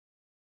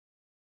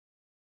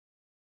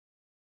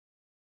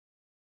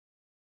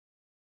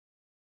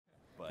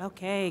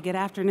Okay, good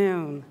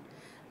afternoon.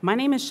 My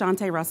name is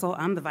Shantae Russell.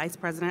 I'm the Vice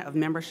President of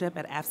Membership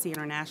at AFC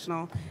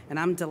International, and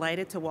I'm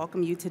delighted to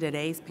welcome you to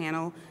today's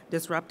panel,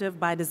 Disruptive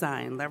by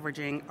Design,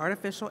 Leveraging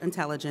Artificial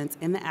Intelligence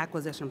in the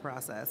Acquisition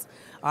Process,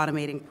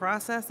 Automating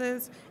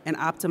Processes, and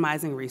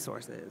Optimizing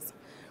Resources.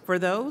 For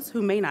those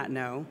who may not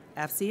know,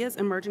 AFCIA's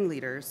emerging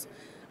leaders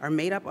are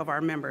made up of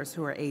our members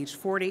who are aged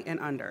 40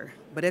 and under.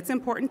 But it's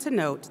important to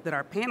note that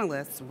our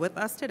panelists with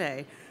us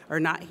today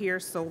are not here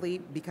solely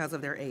because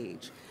of their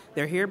age.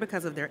 They're here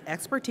because of their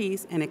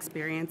expertise and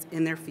experience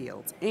in their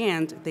fields,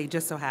 and they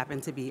just so happen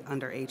to be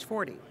under age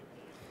 40.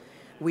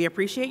 We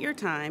appreciate your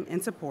time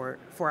and support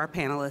for our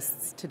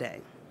panelists today.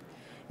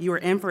 You are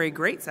in for a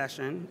great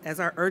session, as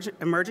our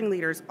emerging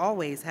leaders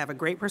always have a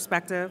great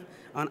perspective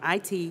on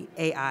IT,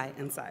 AI,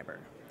 and cyber.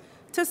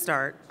 To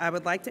start, I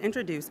would like to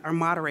introduce our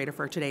moderator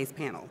for today's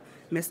panel,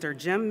 Mr.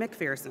 Jim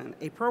McPherson,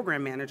 a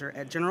program manager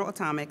at General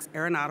Atomics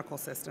Aeronautical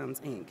Systems,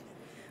 Inc.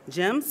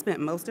 Jim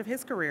spent most of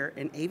his career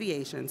in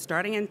aviation,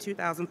 starting in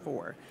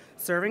 2004,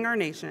 serving our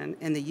nation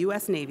in the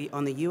U.S. Navy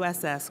on the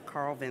USS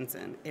Carl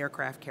Vinson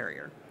aircraft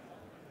carrier.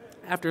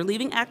 After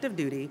leaving active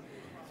duty,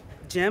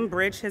 Jim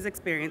bridged his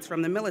experience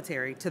from the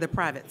military to the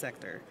private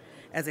sector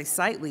as a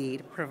site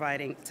lead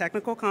providing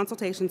technical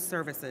consultation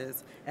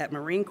services at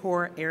Marine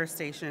Corps Air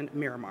Station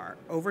Miramar,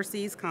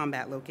 overseas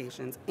combat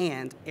locations,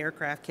 and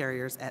aircraft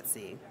carriers at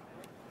sea.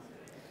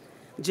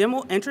 Jim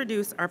will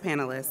introduce our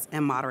panelists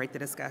and moderate the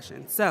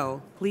discussion.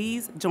 So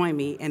please join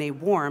me in a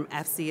warm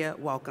AFCIA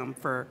welcome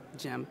for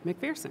Jim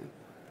McPherson.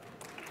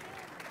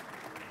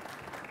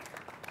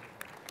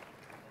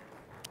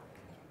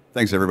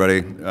 Thanks,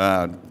 everybody.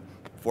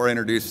 Before I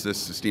introduce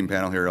this esteemed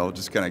panel here, I'll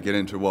just kind of get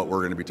into what we're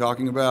going to be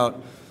talking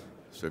about.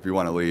 So if you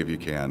want to leave, you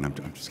can.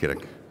 I'm just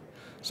kidding.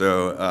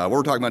 So what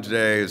we're talking about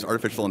today is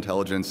artificial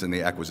intelligence in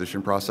the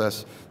acquisition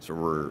process. So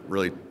we're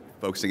really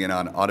focusing in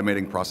on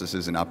automating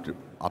processes and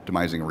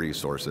optimizing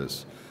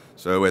resources.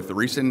 So with the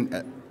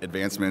recent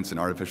advancements in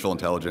artificial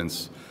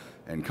intelligence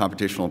and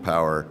computational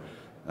power,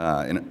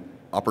 an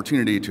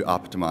opportunity to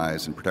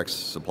optimize and protect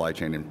supply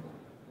chain and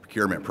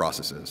procurement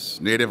processes,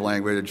 native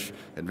language,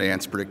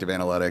 advanced predictive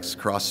analytics,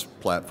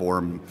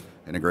 cross-platform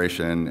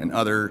integration, and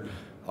other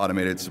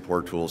automated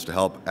support tools to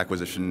help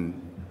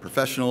acquisition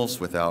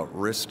professionals with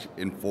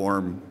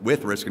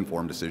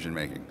risk-informed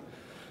decision-making.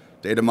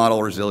 Data model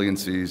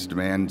resiliencies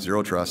demand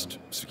zero trust,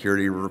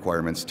 security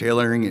requirements,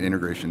 tailoring and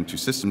integration to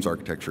systems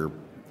architecture,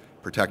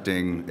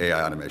 protecting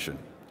AI automation.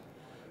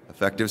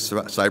 Effective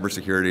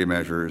cybersecurity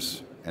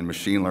measures and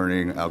machine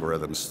learning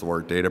algorithms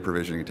thwart data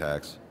provisioning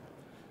attacks,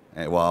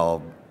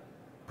 while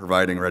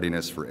providing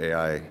readiness for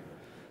AI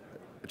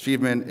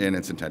achievement in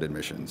its intended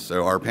missions.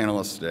 So our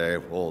panelists today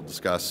will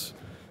discuss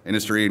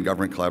industry and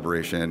government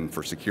collaboration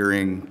for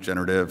securing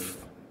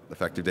generative,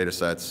 effective data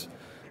sets,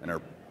 and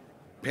our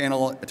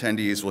panel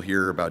attendees will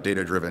hear about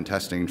data-driven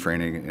testing,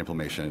 training, and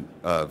implementation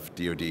of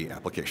DoD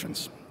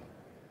applications.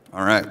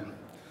 All right,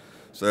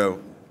 so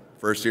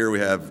first here we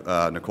have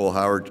Nicole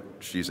Howard.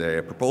 She's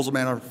a proposal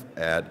manager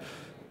at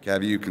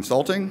CAVU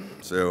Consulting.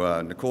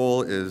 So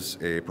Nicole is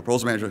a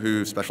proposal manager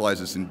who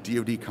specializes in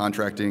DoD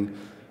contracting,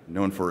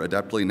 known for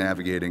adeptly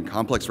navigating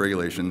complex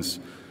regulations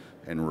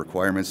and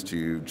requirements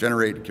to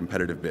generate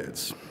competitive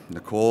bids.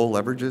 Nicole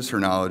leverages her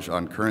knowledge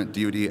on current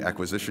DoD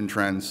acquisition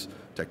trends,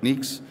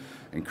 techniques,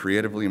 and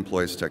creatively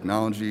employs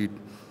technology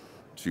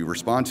to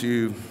respond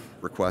to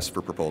requests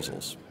for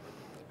proposals.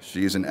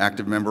 She is an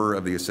active member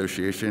of the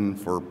Association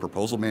for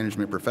Proposal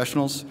Management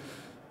Professionals,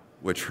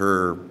 which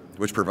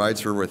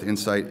provides her with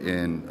insight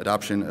in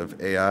adoption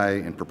of AI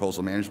and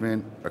proposal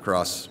management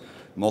across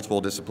multiple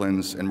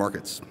disciplines and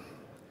markets.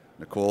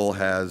 Nicole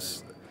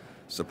has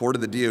supported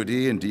the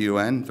DoD and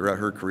DUN throughout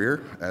her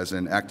career as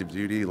an active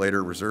duty,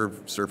 later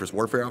reserve surface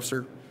warfare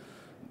officer.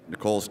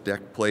 Nicole's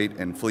deck plate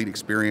and fleet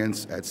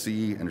experience at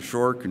sea and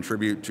ashore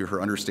contribute to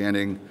her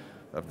understanding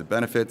of the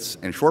benefits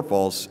and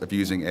shortfalls of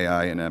using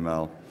AI and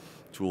ML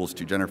tools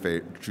to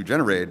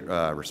generate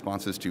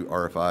responses to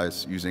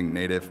RFIs using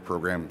native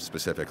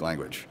program-specific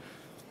language.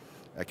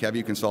 At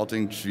CAVU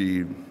Consulting,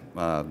 she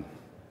a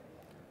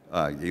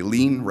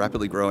lean,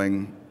 rapidly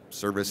growing,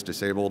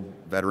 service-disabled,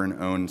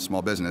 veteran-owned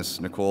small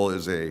business. Nicole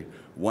is a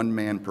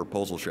one-woman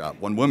proposal shop,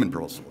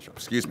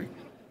 excuse me.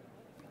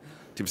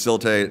 To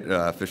facilitate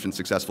efficient,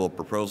 successful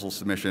proposal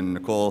submission,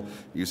 Nicole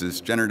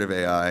uses generative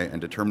AI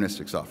and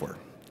deterministic software.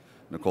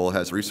 Nicole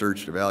has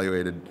researched,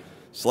 evaluated,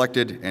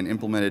 selected, and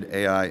implemented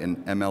AI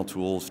and ML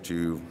tools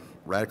to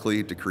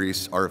radically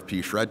decrease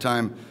RFP shred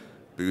time,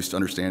 boost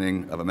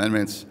understanding of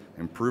amendments,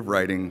 improve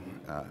writing,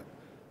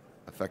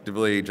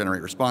 effectively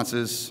generate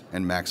responses,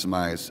 and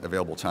maximize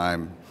available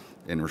time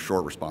in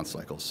short response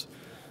cycles.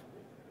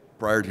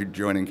 Prior to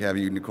joining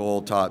CAVU,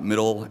 Nicole taught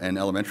middle and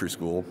elementary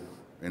school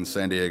in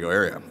San Diego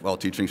area. While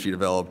teaching, she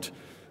developed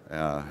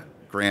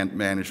grant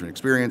management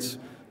experience.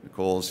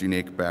 Nicole's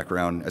unique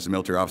background as a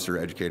military officer,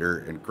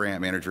 educator, and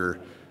grant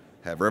manager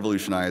have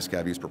revolutionized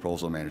CAVU's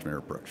proposal management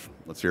approach.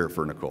 Let's hear it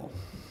for Nicole.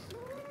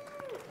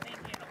 Thank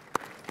you.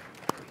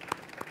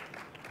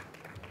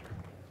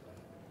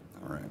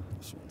 All right,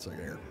 just one second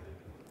here.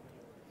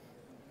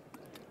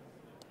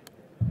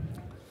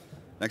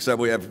 Next up,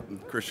 we have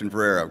Christian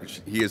Ferreira.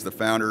 He is the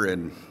founder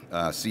and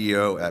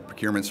CEO at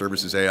Procurement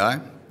Services AI,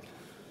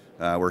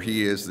 where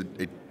he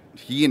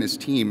and his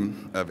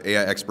team of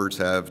AI experts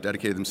have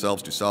dedicated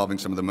themselves to solving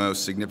some of the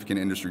most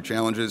significant industry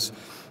challenges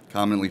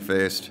commonly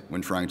faced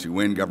when trying to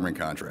win government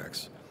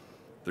contracts.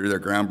 Through their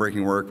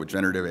groundbreaking work with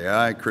generative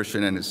AI,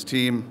 Christian and his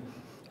team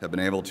have been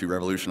able to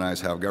revolutionize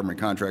how government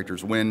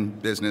contractors win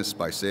business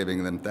by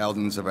saving them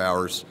thousands of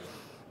hours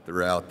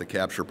throughout the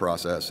capture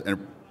process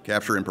and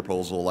capture and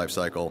proposal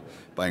lifecycle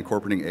by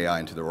incorporating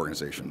AI into their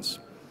organizations.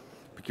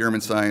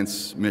 Procurement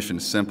Science mission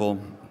is simple: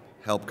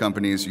 help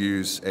companies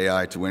use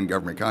AI to win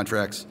government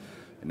contracts,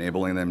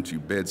 enabling them to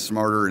bid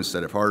smarter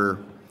instead of harder.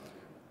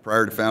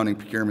 Prior to founding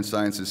Procurement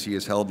Sciences, he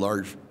has held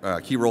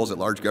key roles at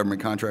large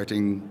government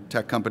contracting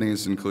tech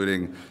companies,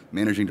 including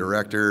Managing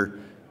Director,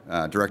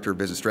 Director of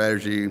Business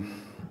Strategy,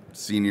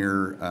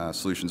 Senior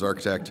Solutions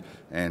Architect,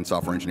 and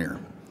Software Engineer.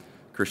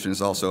 Christian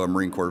is also a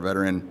Marine Corps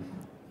veteran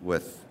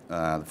with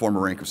the former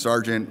rank of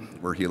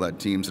Sergeant, where he led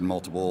teams in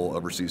multiple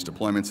overseas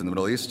deployments in the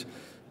Middle East,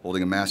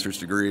 holding a master's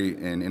degree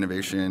in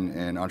innovation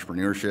and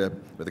entrepreneurship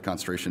with a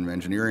concentration in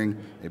engineering,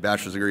 a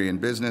bachelor's degree in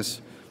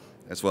business,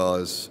 as well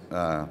as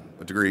a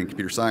degree in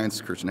computer science.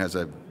 Christian has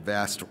a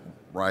vast,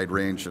 wide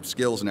range of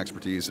skills and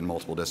expertise in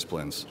multiple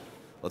disciplines.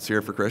 Let's hear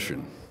it for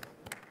Christian.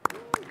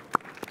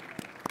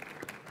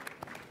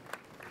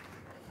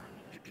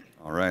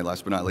 All right,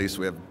 last but not least,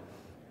 we have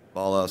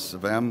Bala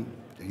Savem.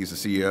 He's the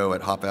CEO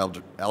at Hop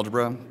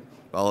Algebra.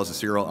 Bala is a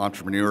serial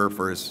entrepreneur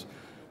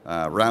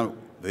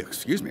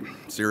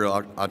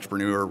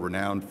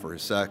renowned for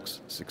his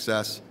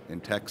success in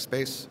tech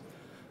space,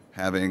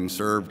 having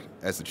served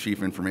as the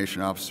Chief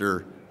Information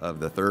Officer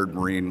of the 3rd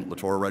Marine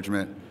Littoral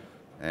Regiment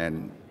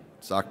and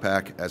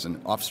SOCPAC as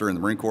an officer in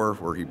the Marine Corps,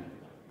 where he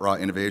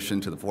brought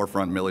innovation to the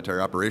forefront in military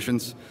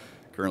operations.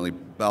 Currently,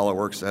 Bala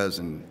works as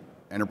an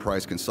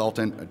enterprise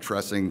consultant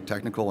addressing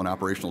technical and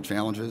operational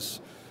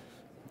challenges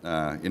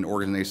in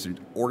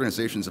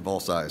organizations of all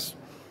size.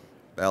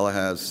 Bala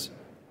has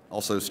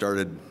also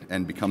started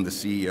and become the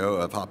CEO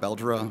of Hop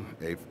Algebra,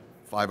 a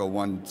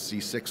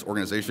 501c6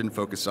 organization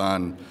focused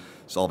on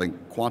solving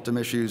quantum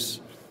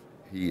issues.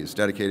 He is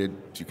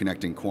dedicated to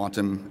connecting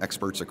quantum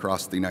experts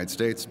across the United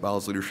States.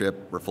 Bala's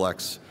leadership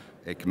reflects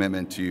a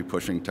commitment to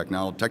pushing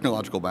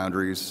technological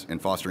boundaries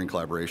and fostering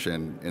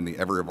collaboration in the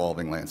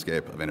ever-evolving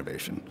landscape of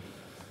innovation.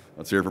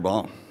 Let's hear it for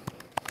Bala.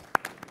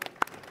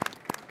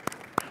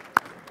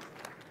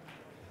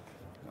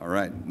 All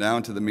right, now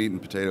into the meat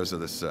and potatoes of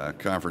this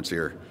conference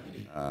here.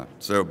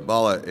 So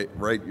Bala,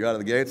 right, you out of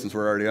the gate, since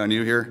we're already on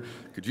you here,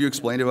 could you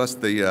explain to us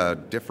the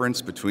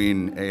difference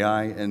between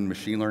AI and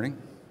machine learning?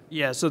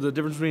 Yeah, so the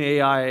difference between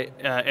AI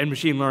and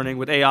machine learning,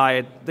 with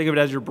AI, think of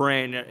it as your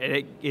brain.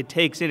 It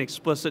takes in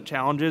explicit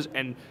challenges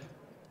and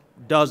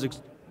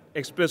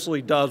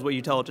explicitly does what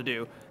you tell it to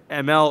do.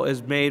 ML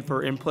is made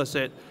for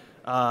implicit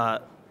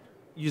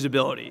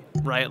usability,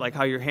 right? Like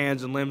how your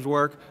hands and limbs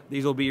work,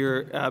 these will be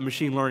your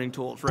machine learning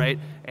tools, right?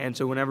 And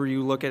so whenever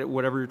you look at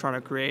whatever you're trying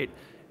to create,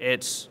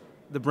 it's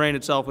the brain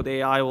itself with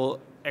AI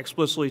will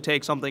explicitly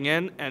take something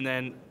in, and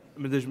then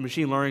the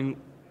machine learning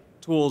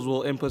tools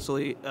will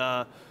implicitly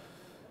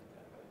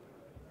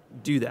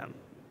do them.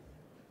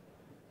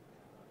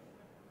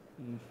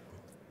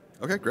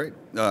 Okay, great.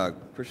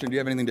 Christian, do you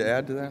have anything to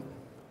add to that?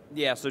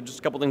 Yeah, so just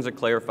a couple things to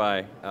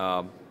clarify,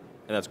 and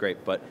that's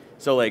great. But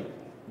so like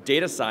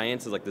data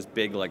science is like this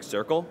big like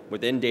circle.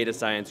 Within data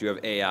science, you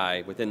have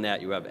AI. Within that,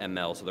 you have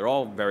ML. So they're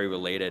all very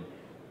related.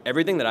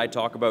 Everything that I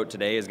talk about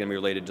today is going to be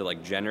related to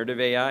like generative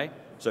AI.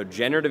 So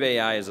generative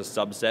AI is a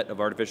subset of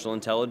artificial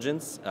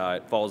intelligence.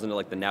 It falls into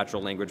like the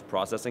natural language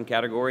processing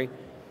category.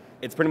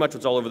 It's pretty much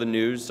what's all over the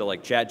news. So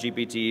like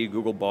ChatGPT,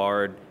 Google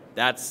Bard,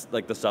 that's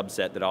like the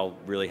subset that I'll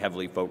really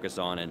heavily focus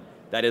on. And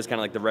that is kind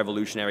of like the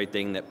revolutionary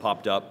thing that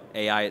popped up.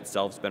 AI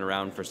itself's been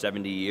around for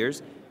 70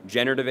 years.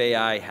 Generative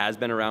AI has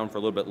been around for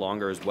a little bit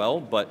longer as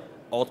well, but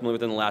ultimately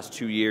within the last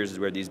 2 years is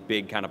where these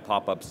big kind of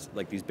pop-ups,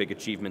 like these big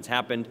achievements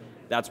happened.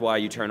 That's why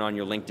you turn on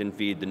your LinkedIn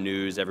feed, the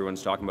news,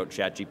 everyone's talking about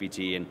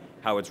ChatGPT and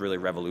how it's really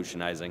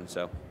revolutionizing.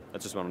 So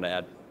that's just what I wanted to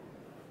add.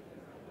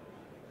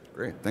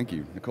 Great, thank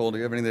you. Nicole, do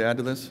you have anything to add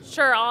to this?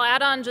 Sure, I'll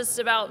add on just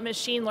about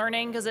machine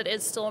learning because it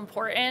is still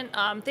important.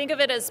 Think of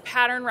it as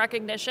pattern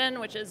recognition,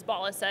 which as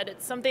Bala said,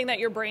 it's something that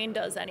your brain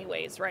does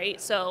anyways,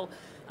 right? So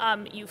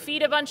you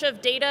feed a bunch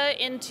of data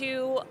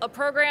into a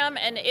program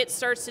and it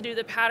starts to do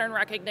the pattern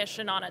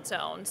recognition on its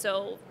own.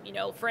 So, you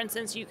know, for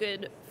instance, you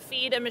could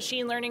feed a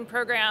machine learning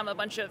program a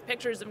bunch of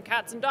pictures of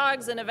cats and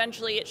dogs, and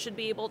eventually it should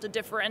be able to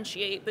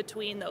differentiate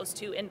between those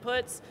two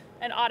inputs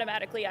and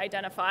automatically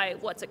identify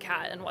what's a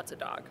cat and what's a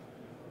dog.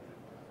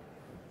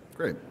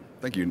 Great,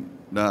 thank you.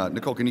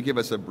 Nicole, can you give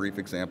us a brief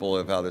example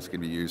of how this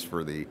can be used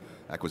for the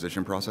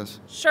acquisition process?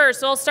 Sure,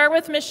 so I'll start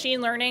with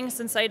machine learning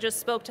since I just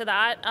spoke to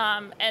that.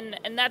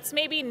 And that's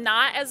maybe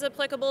not as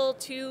applicable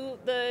to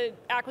the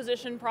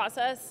acquisition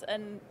process,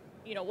 and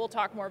you know, we'll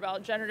talk more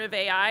about generative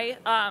AI.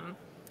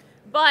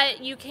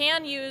 But you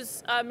can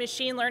use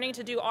machine learning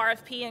to do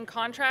RFP and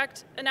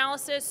contract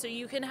analysis, so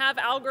you can have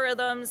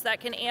algorithms that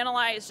can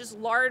analyze just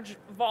large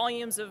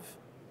volumes of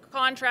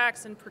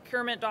contracts and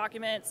procurement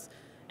documents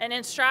and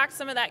extract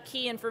some of that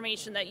key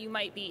information that you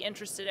might be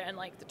interested in,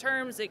 like the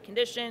terms, the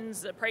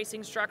conditions, the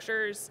pricing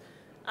structures,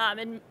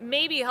 and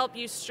maybe help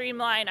you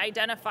streamline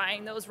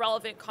identifying those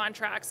relevant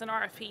contracts and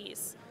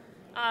RFPs.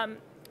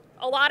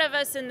 A lot of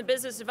us in the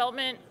business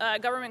development,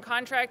 government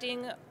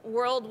contracting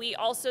world, we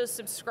also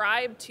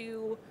subscribe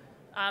to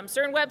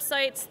certain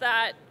websites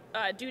that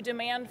do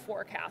demand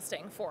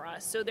forecasting for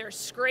us. So they're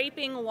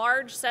scraping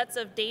large sets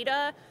of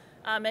data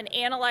and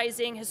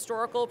analyzing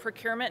historical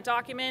procurement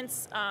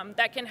documents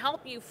that can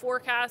help you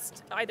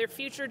forecast either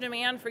future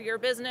demand for your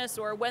business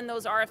or when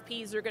those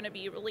RFPs are going to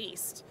be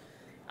released.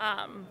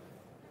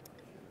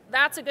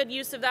 That's a good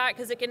use of that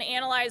because it can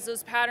analyze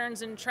those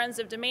patterns and trends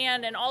of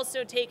demand and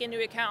also take into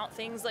account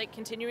things like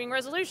continuing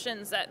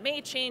resolutions that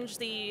may change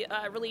the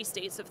release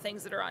dates of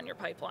things that are on your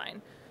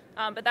pipeline.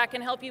 But that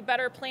can help you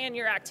better plan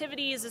your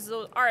activities as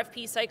those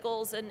RFP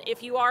cycles, and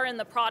if you are in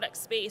the product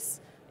space,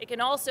 it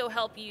can also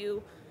help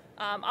you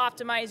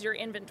optimize your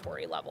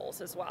inventory levels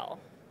as well.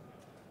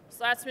 So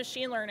that's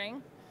machine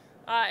learning.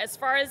 As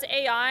far as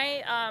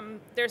AI,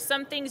 there's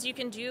some things you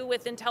can do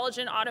with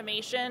intelligent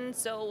automation.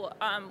 So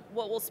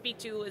what we'll speak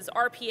to is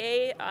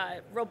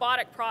RPA,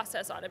 robotic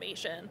process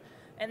automation.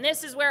 And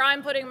this is where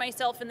I'm putting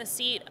myself in the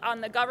seat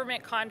on the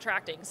government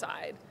contracting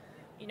side.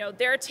 You know,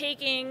 they're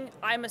taking,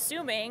 I'm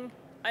assuming,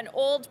 an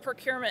old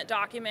procurement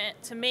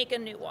document to make a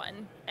new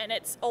one. And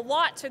it's a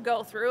lot to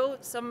go through.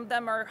 Some of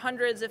them are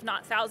hundreds, if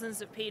not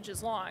thousands of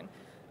pages long.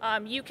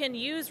 You can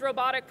use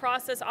robotic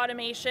process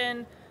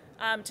automation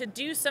to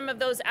do some of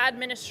those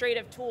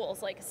administrative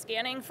tools like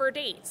scanning for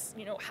dates.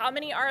 You know, how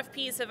many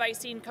RFPs have I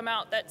seen come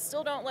out that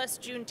still don't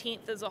list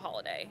Juneteenth as a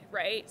holiday,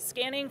 right?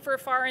 Scanning for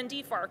FAR and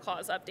DFAR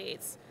clause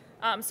updates.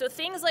 So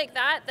things like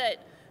that,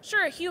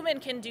 sure, a human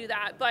can do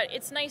that, but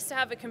it's nice to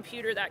have a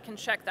computer that can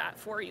check that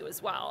for you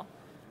as well.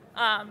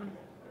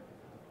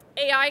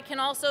 AI can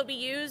also be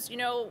used, you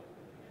know,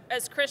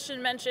 as Christian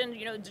mentioned,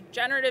 you know,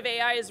 generative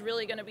AI is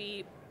really going to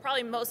be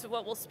probably most of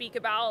what we'll speak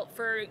about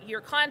for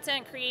your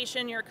content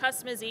creation, your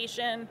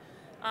customization.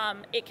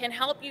 It can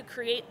help you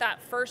create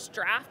that first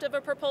draft of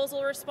a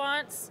proposal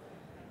response.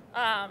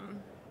 I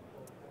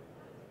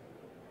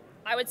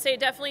would say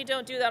definitely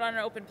don't do that on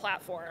an open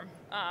platform,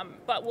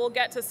 but we'll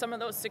get to some of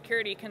those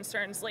security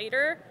concerns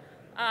later.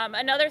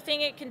 Another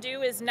thing it can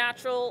do is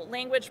natural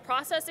language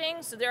processing.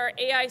 So there are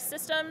AI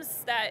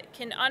systems that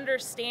can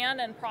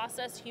understand and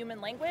process human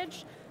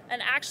language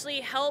and actually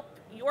help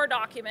your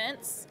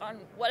documents on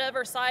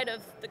whatever side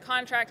of the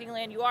contracting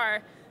land you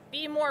are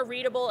be more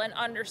readable and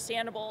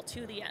understandable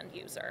to the end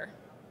user.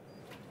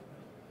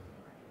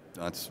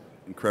 That's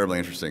incredibly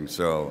interesting.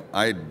 So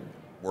I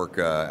work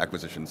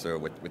acquisition, so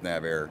with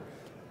NavAir,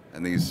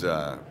 and these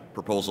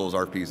proposals,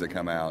 RFPs that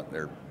come out,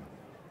 they're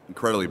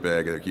incredibly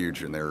big, they're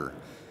huge, and they're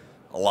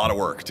a lot of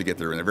work to get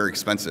through, and they're very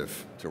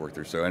expensive to work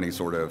through. So any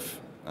sort of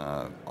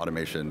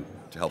automation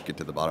to help get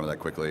to the bottom of that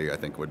quickly, I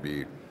think would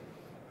be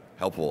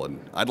helpful. And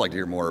I'd like to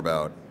hear more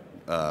about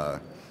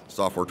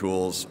software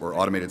tools or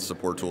automated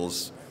support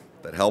tools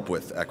that help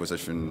with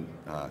acquisition.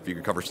 If you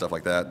could cover stuff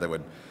like that,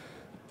 would,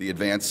 the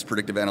advanced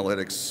predictive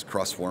analytics,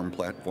 cross-form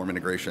platform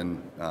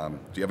integration. Do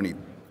you have any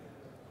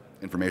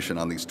information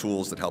on these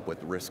tools that help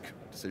with risk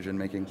decision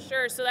making?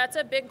 Sure, so that's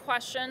a big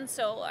question,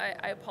 so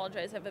I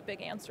apologize, I have a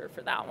big answer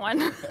for that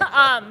one.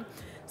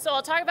 So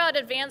I'll talk about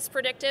advanced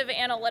predictive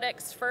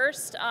analytics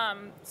first.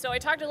 So I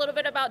talked a little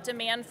bit about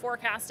demand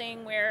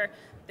forecasting, where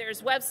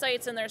there's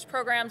websites and there's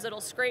programs that'll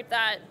scrape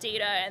that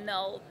data and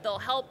they'll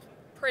help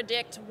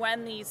predict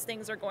when these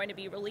things are going to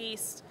be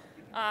released.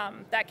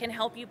 That can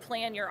help you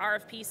plan your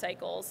RFP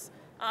cycles.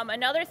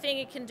 Another thing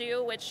it can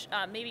do, which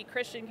maybe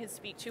Christian can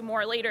speak to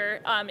more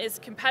later, is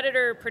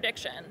competitor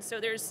prediction. So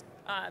there's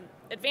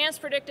advanced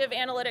predictive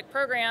analytic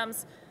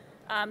programs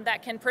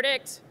that can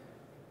predict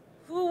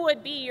who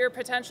would be your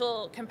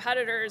potential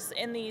competitors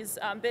in these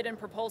bid and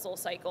proposal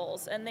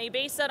cycles. And they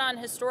base that on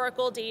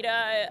historical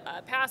data,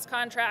 past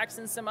contracts,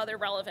 and some other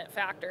relevant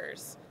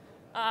factors.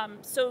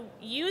 So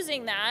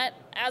using that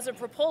as a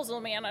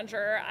proposal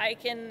manager, I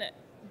can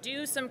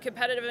do some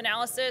competitive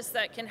analysis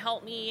that can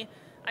help me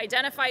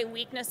identify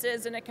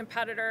weaknesses in a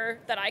competitor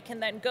that I can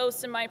then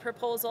ghost in my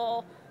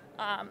proposal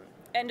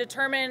and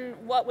determine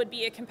what would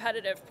be a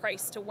competitive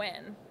price to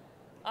win.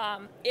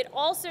 It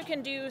also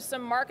can do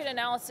some market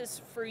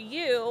analysis for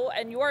you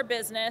and your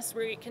business,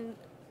 where you can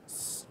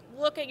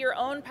look at your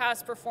own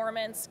past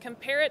performance,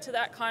 compare it to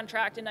that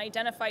contract, and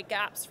identify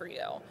gaps for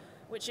you,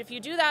 which if you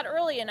do that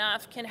early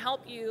enough can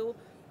help you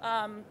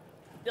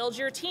build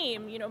your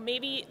team. You know,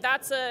 maybe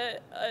that's a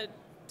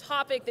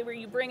topic that where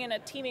you bring in a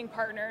teaming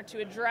partner to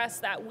address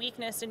that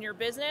weakness in your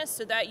business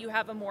so that you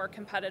have a more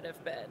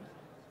competitive bid.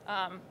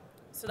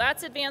 So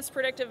that's advanced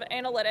predictive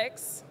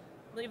analytics.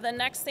 I believe the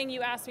next thing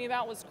you asked me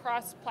about was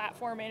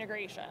cross-platform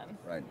integration.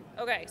 Right.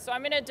 Okay, so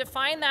I'm going to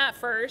define that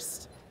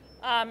first.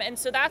 And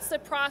so that's the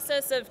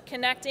process of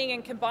connecting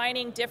and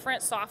combining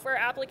different software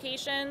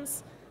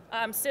applications,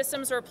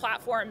 systems or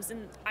platforms.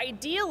 And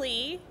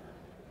ideally,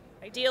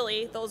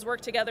 those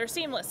work together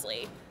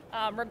seamlessly.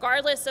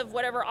 regardless of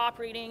whatever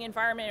operating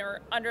environment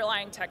or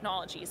underlying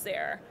technology is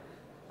there.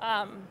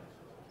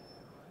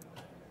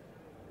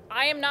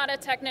 I am not a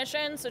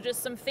technician, so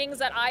just some things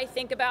that I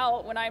think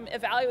about when I'm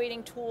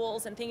evaluating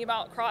tools and thinking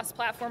about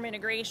cross-platform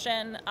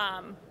integration.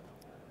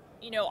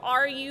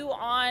 Are you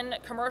on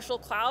commercial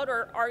cloud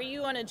or are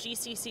you on a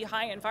GCC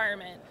high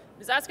environment?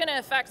 Because that's going to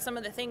affect some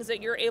of the things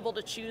that you're able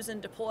to choose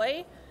and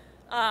deploy.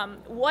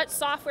 What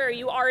software are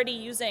you already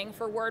using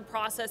for word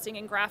processing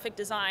and graphic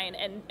design?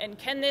 And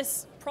can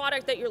this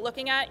product that you're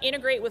looking at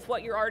integrate with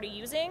what you're already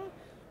using?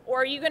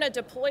 Or are you going to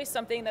deploy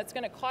something that's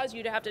going to cause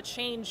you to have to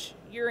change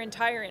your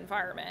entire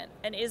environment?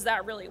 And is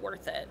that really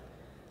worth it?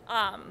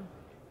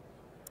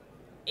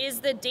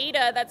 Is the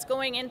data that's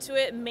going into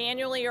it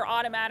manually or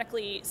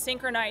automatically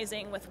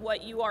synchronizing with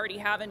what you already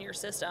have in your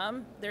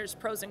system? There's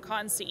pros and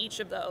cons to each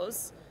of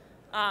those.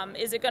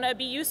 Is it going to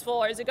be useful,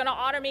 or is it going to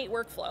automate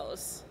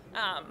workflows?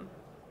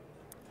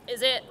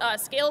 Is it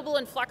scalable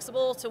and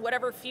flexible to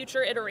whatever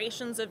future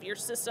iterations of your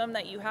system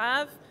that you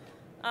have?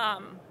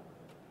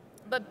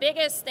 But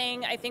biggest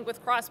thing, I think,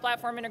 with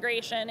cross-platform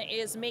integration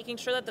is making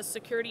sure that the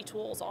security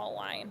tools all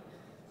align.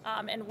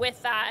 And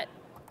with that,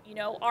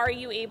 are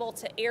you able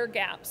to air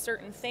gap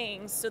certain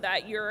things so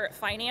that your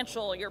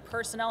financial, your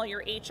personnel, your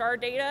HR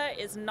data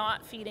is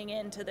not feeding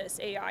into this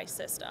AI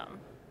system?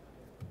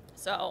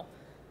 So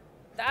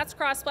that's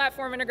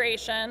cross-platform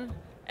integration.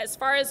 As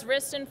far as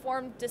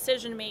risk-informed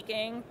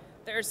decision-making,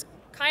 there's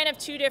kind of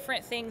two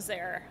different things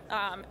there.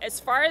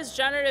 As far as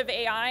generative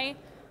AI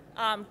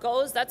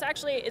goes,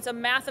 it's a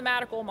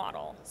mathematical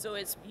model. So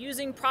it's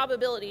using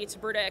probability to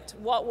predict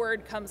what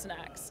word comes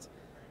next.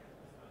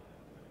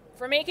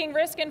 For making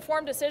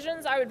risk-informed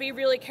decisions, I would be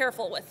really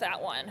careful with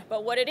that one.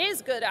 But what it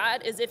is good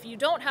at is if you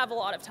don't have a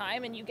lot of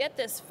time and you get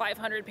this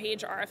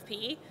 500-page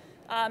RFP,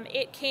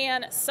 it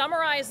can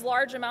summarize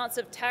large amounts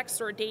of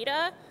text or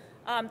data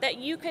that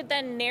you could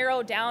then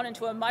narrow down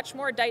into a much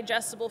more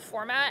digestible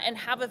format and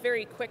have a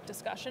very quick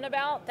discussion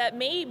about that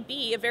may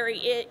be a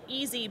very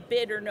easy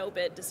bid or no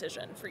bid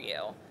decision for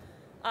you.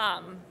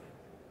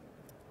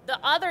 The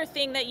other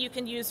thing that you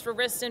can use for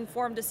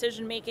risk-informed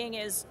decision-making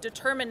is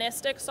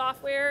deterministic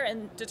software,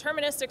 and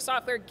deterministic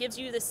software gives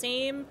you the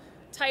same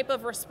type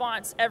of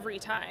response every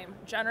time.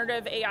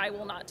 Generative AI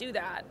will not do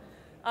that.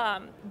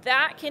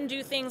 That can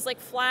do things like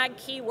flag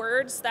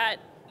keywords that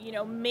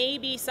may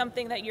be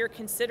something that you're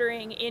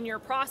considering in your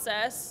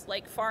process,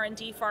 like FAR and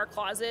DFAR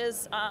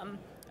clauses.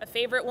 A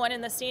favorite one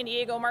in the San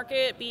Diego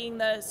market being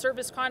the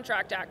Service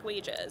Contract Act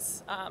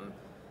wages.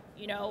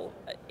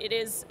 It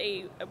is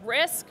a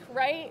risk,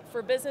 right,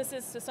 for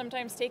businesses to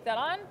sometimes take that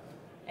on,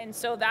 and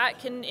so that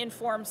can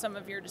inform some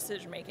of your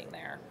decision making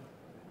there.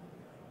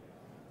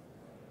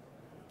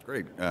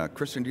 Great.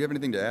 Kristen, do you have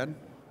anything to add?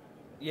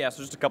 Yeah,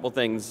 so just a couple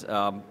things.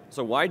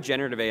 So why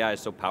generative AI is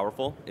so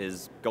powerful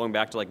is going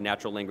back to like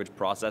natural language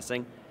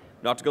processing.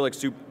 Not to go like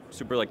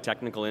super like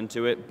technical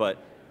into it, but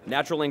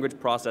natural language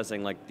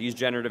processing, like these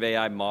generative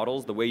AI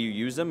models, the way you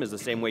use them is the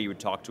same way you would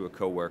talk to a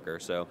coworker.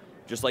 So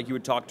just like you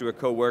would talk to a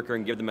coworker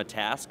and give them a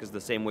task is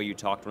the same way you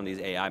talk to one of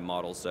these AI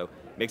models. So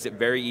it makes it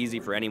very easy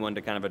for anyone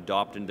to kind of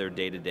adopt into their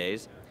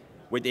day-to-days.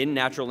 Within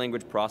natural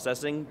language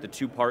processing, the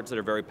two parts that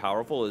are very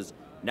powerful is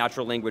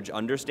natural language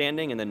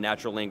understanding and then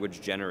natural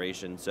language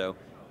generation. So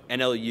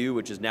NLU,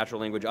 which is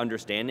natural language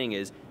understanding,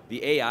 is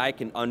the AI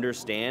can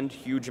understand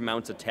huge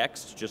amounts of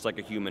text just like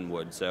a human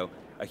would. So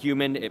a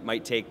human, it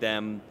might take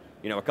them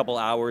a couple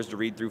hours to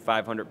read through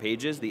 500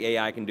 pages. The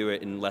AI can do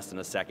it in less than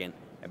a second,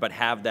 but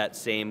have that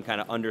same kind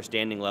of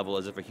understanding level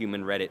as if a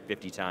human read it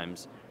 50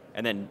 times.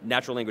 And then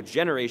natural language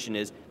generation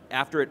is,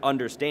 after it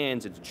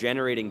understands, it's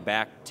generating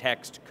back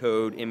text,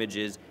 code,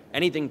 images,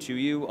 anything to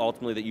you,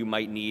 ultimately, that you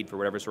might need for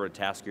whatever sort of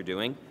task you're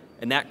doing.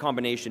 And that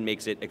combination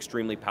makes it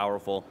extremely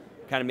powerful,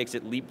 kind of makes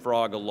it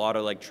leapfrog a lot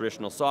of like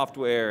traditional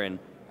software and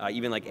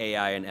even like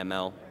AI and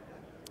ML.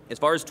 As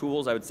far as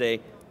tools, I would say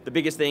the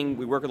biggest thing,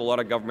 we work with a lot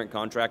of government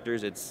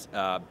contractors, it's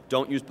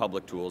don't use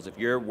public tools. If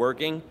you're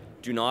working,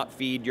 do not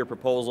feed your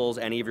proposals,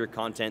 any of your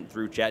content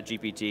through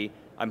ChatGPT.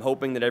 I'm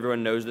hoping that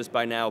everyone knows this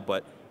by now,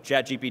 but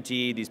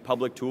ChatGPT, these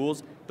public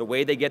tools, the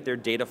way they get their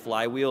data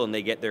flywheel and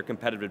they get their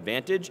competitive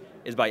advantage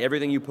is by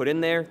everything you put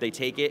in there, they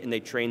take it and they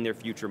train their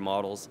future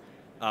models.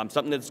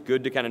 Something that's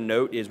good to kind of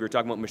note is we're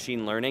talking about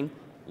machine learning.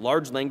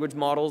 Large language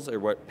models are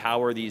what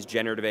power these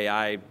generative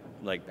AI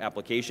like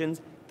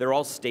applications. They're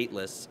all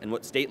stateless, and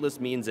what stateless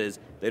means is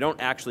they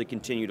don't actually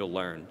continue to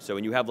learn. So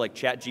when you have like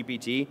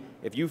ChatGPT,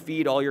 if you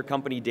feed all your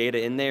company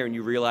data in there and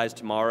you realize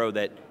tomorrow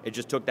that it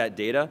just took that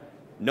data,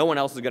 no one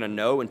else is going to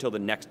know until the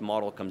next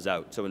model comes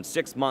out. So in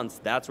 6 months,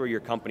 that's where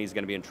your company is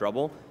going to be in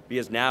trouble,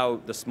 because now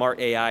the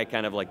smart AI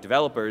kind of like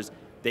developers,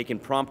 they can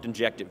prompt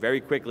inject it very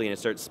quickly and it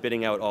starts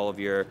spitting out all of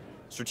your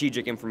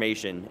strategic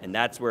information. And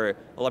that's where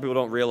a lot of people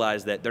don't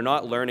realize that they're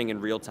not learning in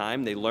real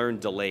time, they learn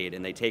delayed,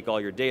 and they take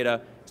all your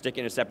data, stick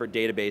it in a separate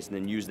database, and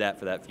then use that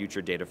for that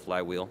future data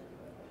flywheel.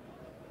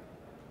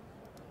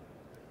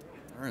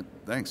 All right,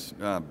 thanks.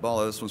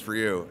 Bala, this one's for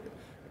you.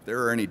 If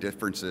there are any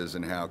differences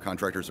in how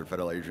contractors or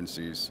federal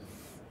agencies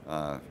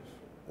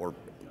or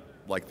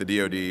like the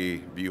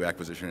DoD view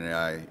acquisition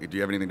AI. Do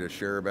you have anything to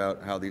share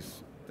about how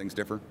these things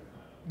differ?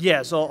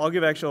 Yeah, so I'll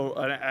give actual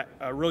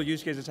a real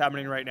use case that's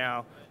happening right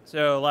now.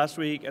 So last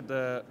week it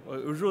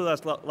was really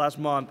last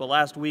month, but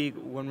last week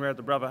when we were at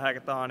the Bravo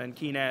Hackathon in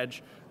Keen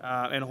Edge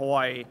in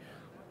Hawaii,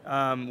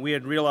 we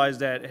had realized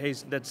that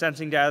that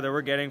sensing data that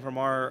we're getting from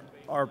our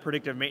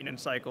predictive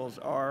maintenance cycles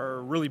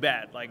are really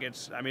bad. Like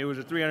it was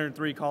a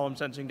 303 column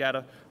sensing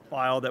data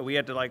file that we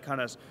had to like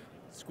kind of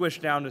squish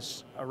down to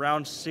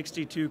around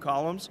 62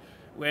 columns.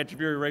 Which, if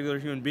you're a regular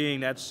human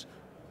being,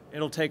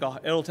 it'll take a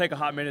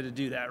hot minute to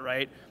do that,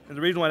 right? And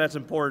the reason why that's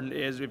important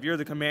is if you're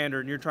the commander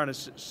and you're trying to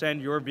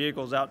send your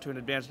vehicles out to an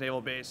advanced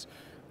naval base,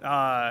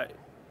 the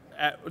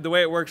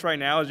way it works right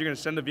now is you're going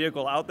to send the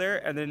vehicle out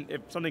there, and then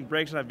if something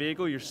breaks in that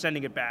vehicle, you're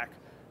sending it back.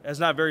 That's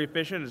not very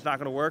efficient. It's not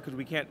going to work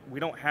because we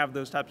don't have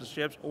those types of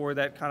ships or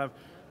that kind of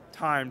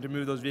time to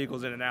move those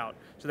vehicles in and out.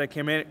 So the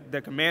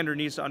commander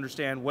needs to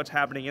understand what's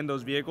happening in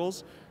those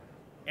vehicles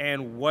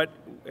and what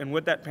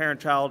that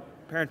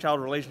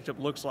parent-child relationship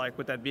looks like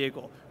with that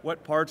vehicle.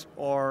 What parts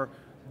are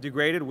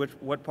degraded,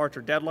 what parts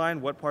are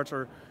deadline, what parts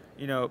are,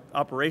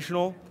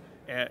 operational,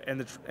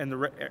 and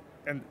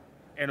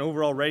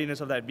overall readiness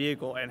of that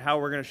vehicle, and how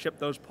we're going to ship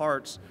those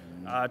parts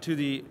to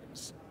the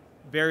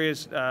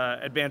various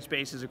advanced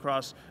bases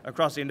across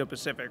the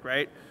Indo-Pacific.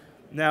 Right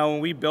now, when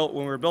we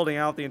were building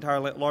out the entire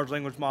large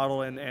language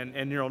model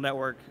and neural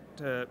network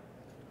to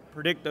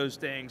predict those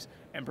things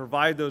and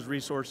provide those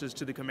resources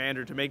to the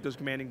commander to make those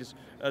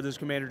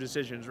commander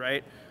decisions,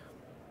 right?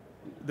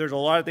 There's a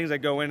lot of things that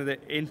go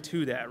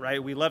into that,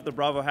 right? We left the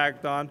Bravo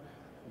Hackathon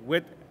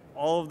with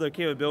all of the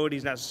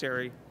capabilities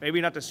necessary,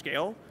 maybe not to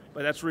scale,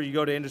 but that's where you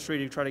go to industry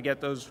to try to get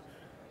those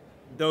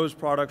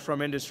products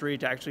from industry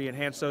to actually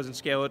enhance those and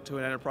scale it to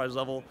an enterprise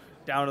level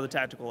down to the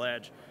tactical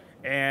edge.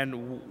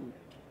 And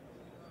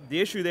the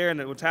issue there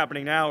and what's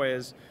happening now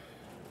is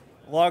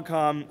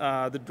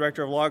LogCom, the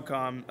director of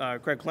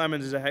LogCom, Craig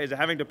Clemens, is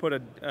having to put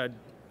an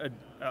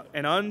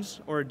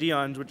UNS or a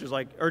DUNS, which is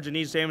like urgent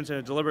needs statements and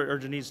a deliberate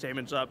urgent needs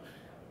statements up.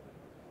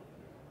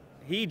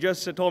 He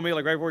just told me,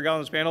 like right before we got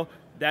on this panel,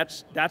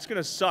 that's going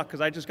to suck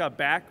because I just got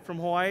back from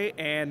Hawaii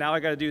and now I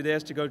got to do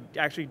this to go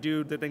actually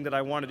do the thing that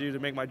I want to do to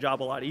make my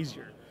job a lot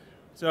easier.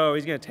 So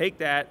he's going to take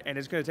that, and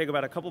it's going to take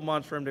about a couple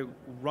months for him to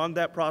run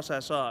that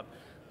process up.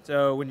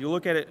 So when you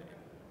look at it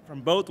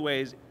from both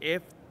ways,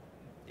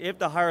 if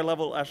the higher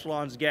level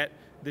echelons get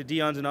the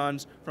DUNs and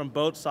UNs from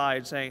both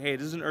sides saying, hey,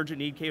 this is an urgent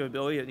need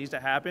capability that needs to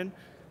happen,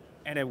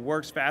 and it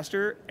works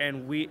faster,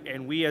 and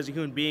we as a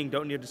human being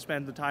don't need to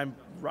spend the time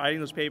writing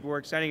those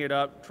paperwork, setting it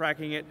up,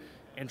 tracking it,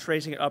 and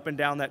tracing it up and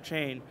down that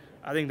chain,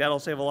 I think that'll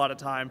save a lot of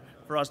time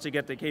for us to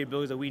get the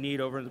capabilities that we need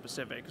over in the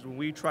Pacific. Because when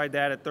we tried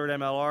that at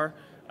 3rd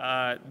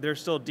MLR, there's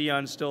still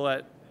DUNs still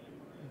at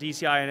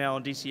DCI-NL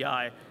and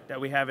DCI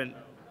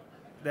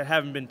that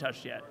haven't been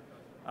touched yet.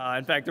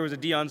 In fact, there was a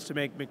DUNS to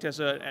make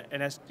MCTISA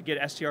and get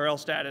STRL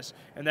status,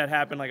 and that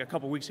happened like a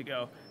couple weeks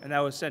ago, and that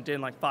was sent in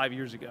like 5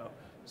 years ago.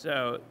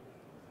 So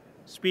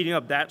speeding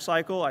up that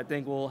cycle, I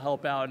think, will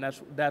help out, and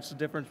that's the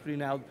difference between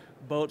how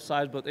both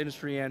sides, both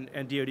industry and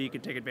DoD,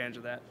 can take advantage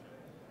of that.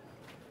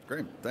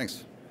 Great,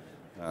 thanks.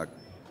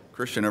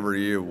 Christian, over to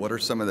you. What are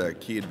some of the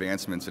key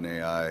advancements in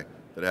AI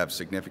that have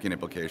significant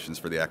implications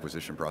for the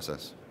acquisition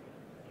process?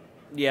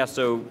 Yeah,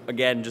 so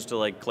again, just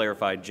to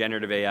clarify,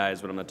 generative AI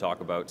is what I'm going to talk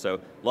about.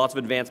 So lots of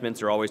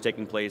advancements are always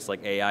taking place,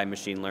 like AI,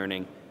 machine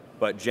learning,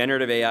 but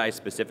generative AI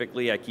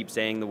specifically, I keep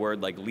saying the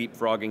word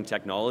leapfrogging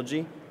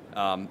technology.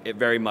 It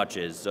very much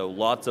is. So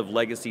lots of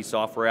legacy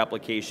software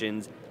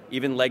applications,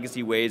 even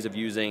legacy ways of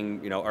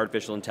using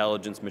artificial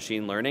intelligence,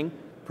 machine learning,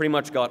 pretty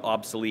much got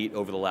obsolete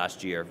over the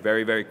last year,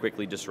 very, very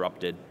quickly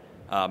disrupted.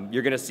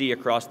 You're going to see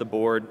across the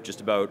board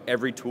just about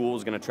every tool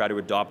is going to try to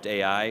adopt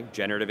AI,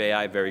 generative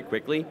AI, very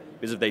quickly,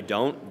 because if they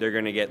don't, they're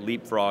going to get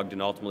leapfrogged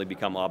and ultimately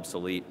become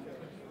obsolete.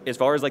 As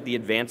far as the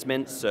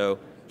advancements, so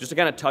just to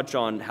kind of touch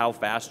on how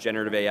fast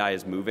generative AI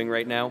is moving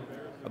right now,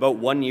 about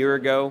 1 year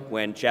ago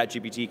when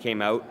ChatGPT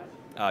came out,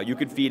 you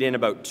could feed in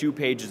about 2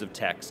 pages of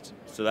text.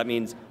 So that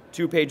means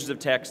 2 pages of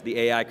text the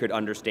AI could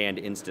understand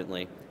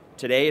instantly.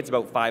 Today it's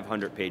about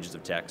 500 pages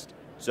of text.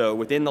 So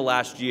within the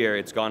last year,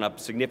 it's gone up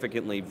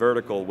significantly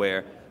vertical,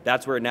 where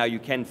that's where now you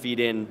can feed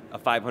in a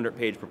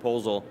 500-page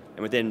proposal,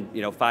 and within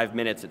 5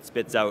 minutes it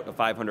spits out a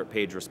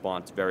 500-page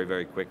response very,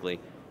 very quickly.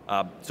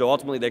 So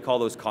ultimately they call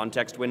those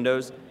context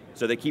windows.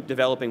 So they keep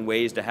developing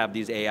ways to have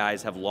these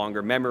AIs have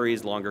longer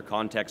memories, longer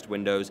context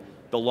windows.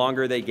 The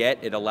longer they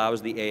get, it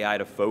allows the AI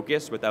to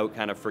focus without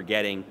kind of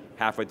forgetting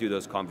halfway through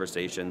those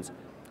conversations.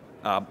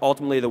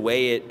 Ultimately, the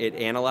way it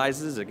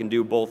analyzes, it can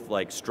do both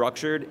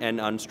structured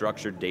and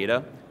unstructured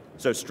data.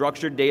 So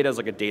structured data is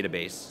like a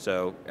database.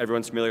 So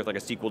everyone's familiar with a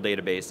SQL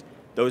database.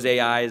 Those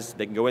AIs,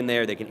 they can go in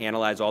there, they can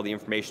analyze all the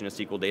information in a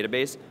SQL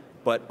database,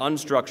 but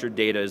unstructured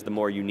data is the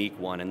more unique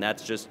one, and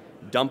that's just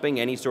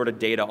dumping any sort of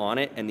data on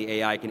it, and the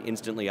AI can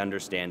instantly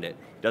understand it.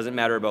 It doesn't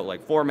matter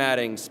about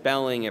formatting,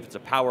 spelling, if it's a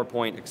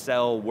PowerPoint,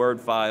 Excel, Word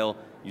file,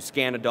 you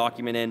scan a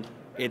document in,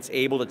 it's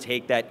able to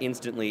take that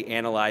instantly,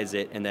 analyze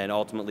it, and then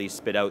ultimately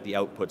spit out the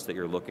outputs that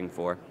you're looking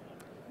for.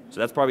 So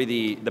that's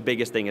probably the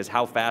biggest thing, is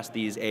how fast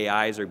these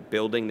AIs are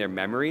building their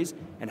memories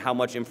and how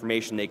much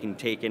information they can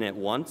take in at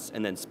once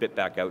and then spit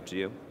back out to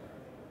you.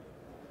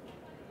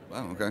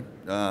 Wow, okay.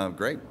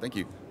 Great, thank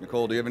you.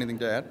 Nicole, do you have anything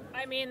to add?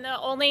 I mean, the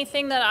only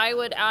thing that I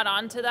would add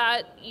on to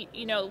that,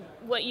 you know,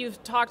 what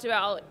you've talked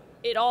about,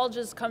 it all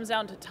just comes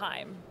down to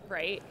time,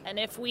 right? And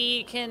if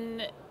we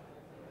can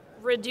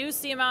reduce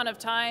the amount of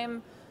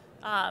time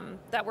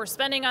that we're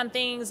spending on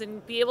things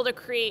and be able to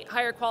create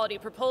higher quality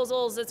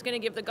proposals, it's going to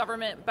give the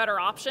government better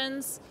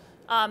options.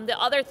 The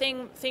other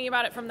thing, thinking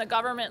about it from the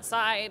government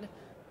side,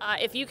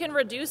 if you can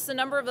reduce the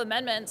number of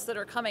amendments that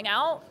are coming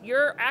out,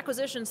 your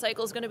acquisition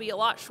cycle is going to be a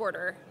lot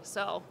shorter.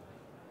 So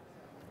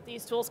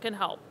these tools can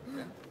help.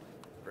 Yeah.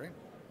 Great,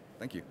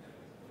 thank you.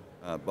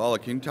 Bala,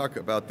 can you talk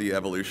about the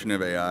evolution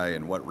of AI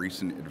and what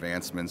recent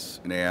advancements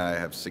in AI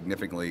have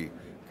significantly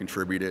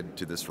contributed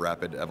to this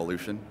rapid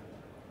evolution?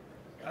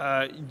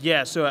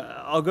 Yeah, so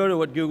I'll go to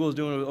what Google's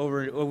doing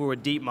over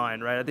with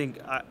DeepMind, right? I think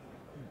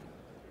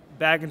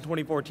back in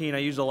 2014, I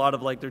used a lot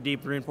of like their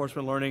deep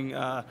reinforcement learning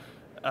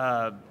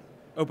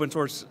open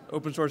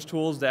source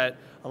tools that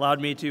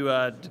allowed me to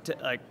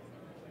like.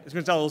 It's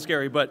going to sound a little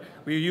scary, but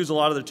we used a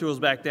lot of the tools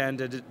back then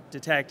to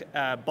detect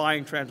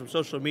buying trends from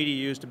social media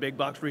use to big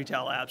box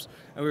retail apps,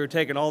 and we were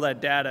taking all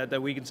that data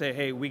that we can say,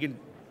 hey, we can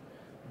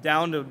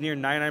down to near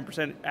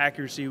 99%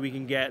 accuracy, we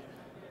can get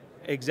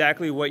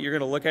exactly what you're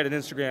going to look at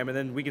Instagram, and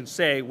then we can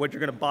say what you're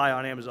going to buy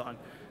on Amazon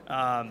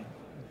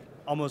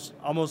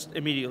almost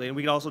immediately. And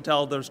we can also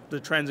tell the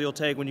trends you'll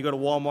take when you go to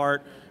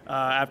Walmart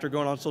after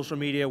going on social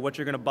media, what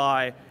you're going to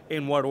buy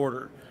in what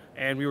order.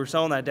 And we were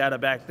selling that data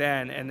back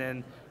then, and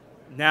then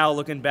now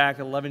looking back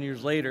 11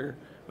 years later,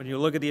 when you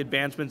look at the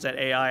advancements that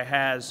AI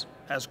has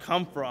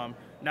come from,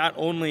 not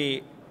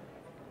only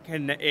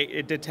can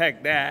it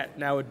detect that,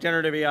 now with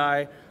generative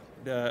AI,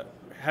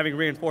 having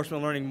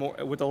reinforcement learning more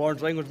with the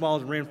large language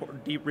models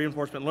and deep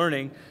reinforcement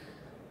learning,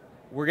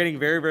 we're getting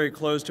very, very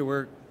close to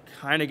we're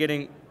kind of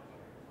getting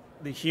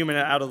the human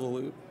out of the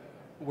loop,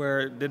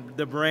 where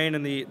the brain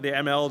and the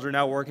MLs are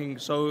now working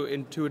so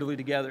intuitively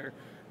together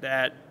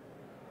that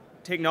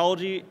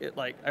technology,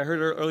 like I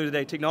heard earlier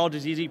today, technology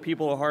is easy,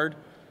 people are hard.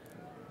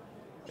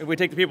 If we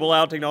take the people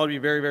out, technology will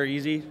be very, very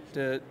easy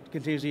to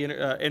continuously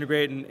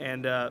integrate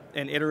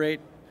and iterate.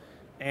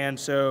 And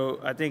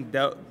so I think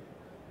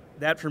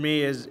that for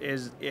me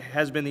it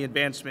has been the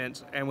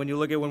advancement. And when you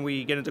look at when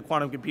we get into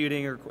quantum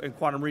computing or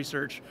quantum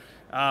research,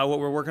 what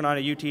we're working on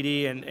at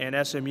UTD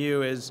and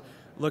SMU is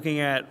looking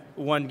at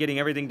getting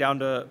everything down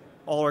to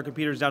all our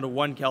computers down to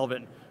 1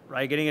 Kelvin,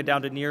 right? Getting it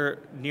down to near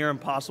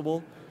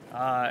impossible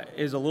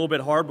is a little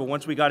bit hard, but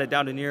once we got it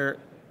down to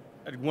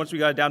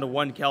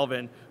 1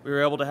 Kelvin, we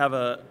were able to have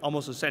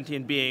almost a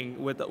sentient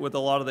being with a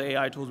lot of the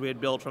AI tools we had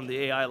built from the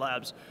AI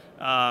labs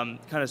kind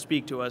of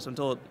speak to us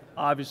until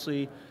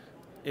obviously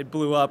it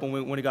blew up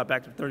when it got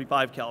back to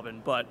 35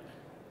 Kelvin. But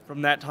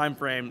from that time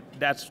frame,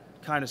 that's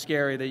kind of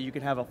scary that you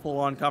can have a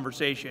full-on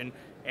conversation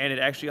and it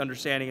actually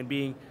understanding and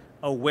being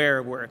aware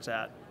of where it's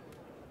at.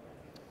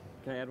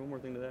 Can I add one more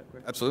thing to that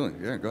quick?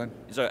 Absolutely, yeah, go ahead.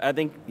 So I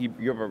think you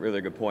have a really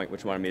good point,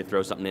 which wanted me to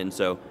throw something in.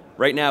 So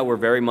right now we're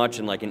very much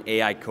in like an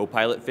AI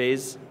co-pilot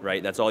phase,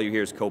 right? That's all you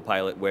hear is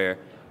co-pilot, where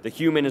the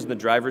human is in the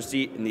driver's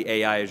seat and the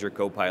AI is your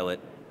co-pilot.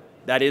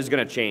 That is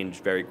going to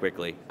change very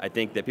quickly. I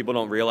think that people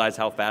don't realize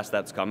how fast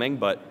that's coming,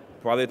 but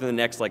probably within the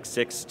next like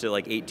 6 to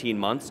like 18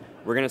 months,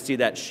 we're going to see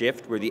that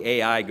shift where the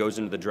AI goes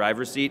into the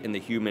driver's seat and the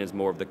human is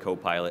more of the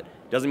co-pilot.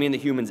 Doesn't mean the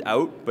human's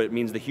out, but it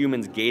means the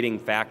human's gating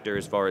factor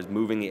as far as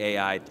moving the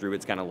AI through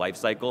its kind of life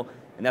cycle.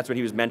 And that's what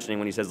he was mentioning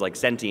when he says like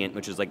sentient,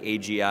 which is like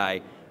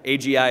AGI.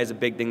 AGI is a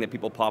big thing that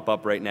people pop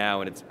up right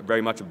now, and it's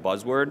very much a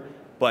buzzword,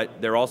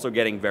 but they're also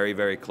getting very,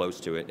 very close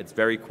to it. It's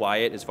very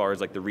quiet as far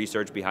as like the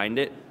research behind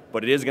it,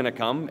 but it is going to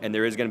come, and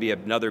there is going to be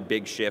another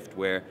big shift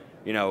where,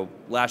 you know,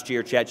 last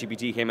year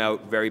ChatGPT came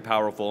out, very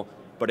powerful,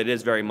 but it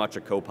is very much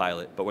a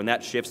co-pilot. But when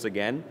that shifts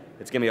again,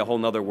 it's going to be a whole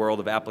nother world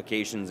of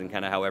applications and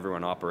kind of how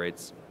everyone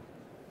operates.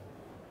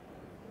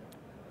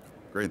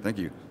 Great, thank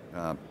you.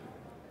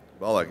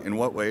 Bala, in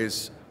what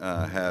ways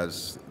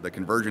has the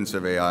convergence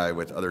of AI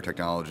with other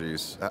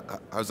technologies,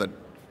 how's that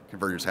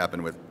convergence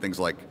happen with things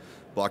like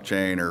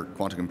blockchain or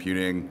quantum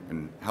computing,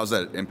 and how's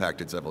that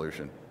impact its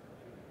evolution?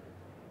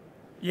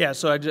 Yeah,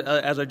 so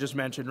as I just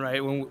mentioned,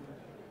 right,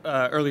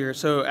 earlier,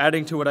 so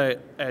adding to what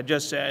I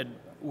just said,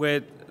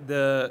 with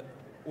the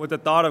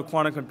thought of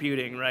quantum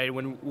computing, right,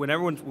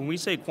 when we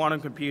say quantum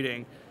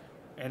computing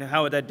and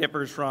how that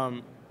differs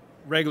from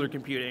regular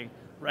computing,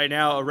 right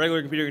now a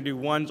regular computer can do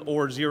ones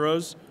or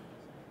zeros,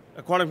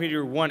 a quantum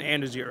computer 1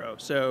 and a 0.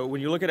 So when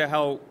you look at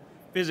how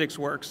physics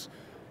works,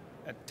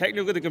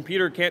 technically the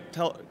computer can't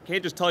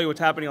just tell you what's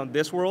happening on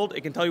this world, it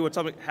can tell you what's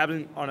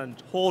happening on a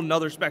whole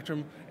nother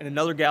spectrum in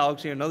another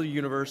galaxy, another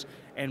universe,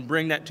 and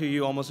bring that to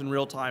you almost in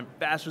real time,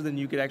 faster than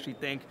you could actually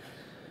think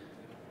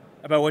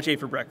about what you ate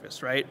for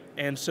breakfast, right?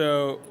 And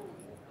so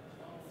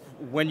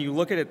when you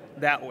look at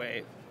it that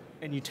way,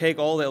 and you take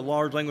all the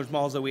large language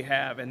models that we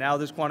have, and now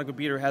this quantum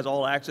computer has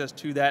all access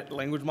to that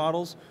language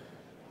models,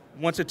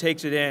 once it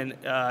takes it in,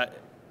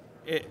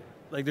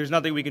 like there's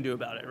nothing we can do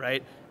about it,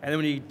 right? And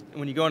then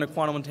when you go into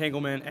quantum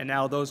entanglement, and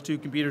now those two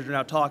computers are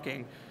now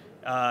talking,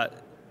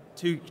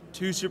 two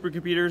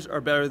supercomputers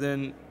are better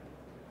than,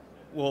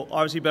 well,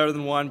 obviously better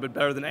than one, but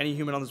better than any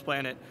human on this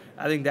planet.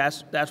 I think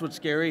that's what's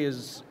scary,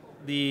 is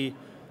the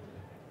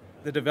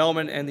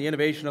development and the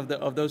innovation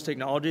of those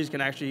technologies can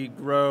actually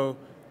grow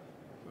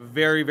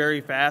very,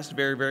 very fast,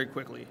 very, very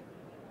quickly.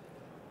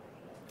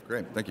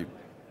 Great, thank you.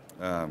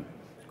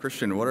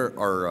 Christian, what are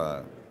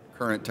our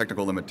current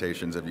technical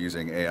limitations of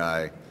using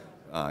AI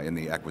in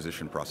the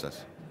acquisition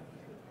process?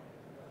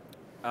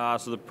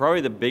 So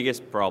probably the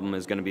biggest problem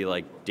is going to be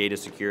like data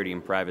security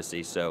and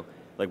privacy. So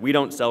like we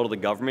don't sell to the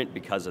government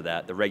because of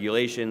that. The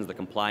regulations, the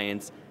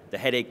compliance, the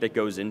headache that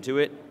goes into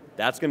it,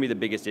 that's going to be the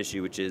biggest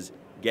issue, which is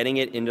getting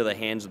it into the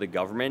hands of the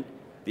government.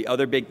 The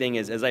other big thing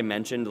is, as I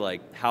mentioned,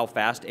 like how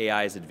fast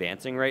AI is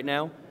advancing right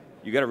now.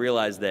 You got to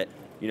realize that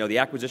the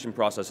acquisition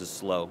process is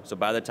slow. So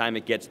by the time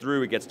it gets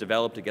through, it gets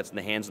developed, it gets in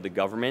the hands of the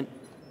government.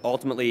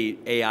 Ultimately,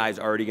 AI is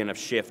already going to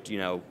shift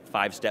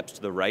 5 steps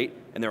to the right,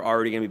 and they're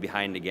already going to be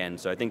behind again.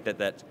 So I think that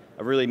that's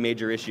a really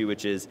major issue,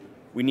 which is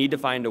we need to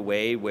find a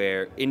way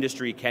where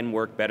industry can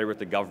work better with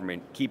the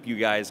government, keep you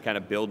guys kind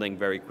of building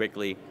very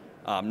quickly.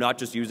 Not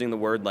just using the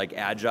word like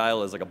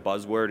agile as like a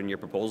buzzword in your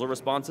proposal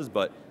responses,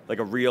 but like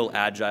a real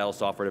agile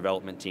software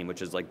development team,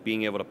 which is like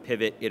being able to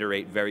pivot,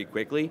 iterate very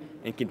quickly,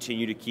 and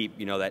continue to keep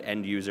that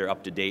end user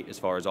up to date as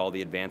far as all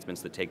the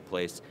advancements that take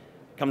place.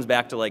 Comes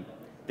back to like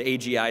the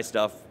AGI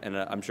stuff, and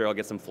I'm sure I'll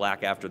get some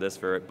flack after this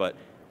for it, but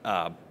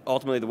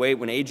ultimately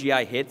when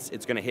AGI hits,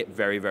 it's going to hit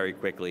very, very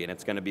quickly, and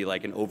it's going to be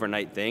like an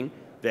overnight thing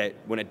that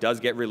when it does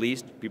get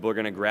released, people are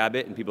going to grab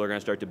it and people are going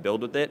to start to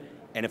build with it.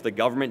 And if the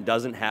government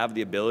doesn't have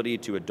the ability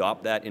to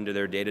adopt that into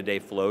their day-to-day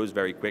flows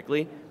very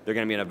quickly, they're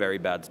going to be in a very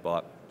bad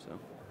spot. So.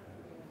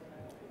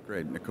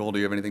 Great. Nicole, do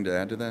you have anything to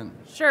add to that?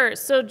 Sure.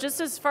 So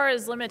just as far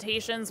as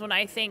limitations, when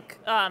I think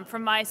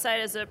from my side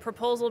as a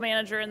proposal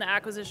manager in the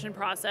acquisition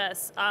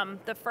process,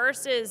 the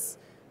first is,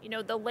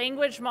 the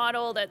language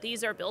model that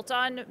these are built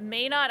on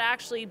may not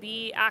actually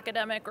be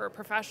academic or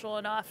professional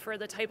enough for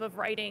the type of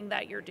writing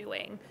that you're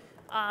doing.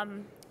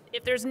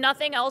 If there's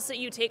nothing else that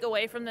you take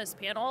away from this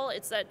panel,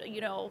 it's that,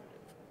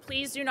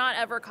 please do not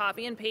ever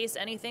copy and paste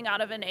anything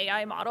out of an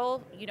AI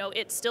model.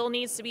 It still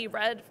needs to be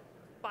read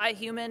by a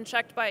human,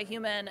 checked by a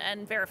human,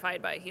 and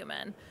verified by a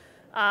human.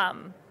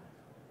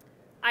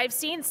 I've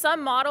seen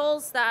some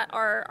models that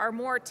are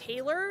more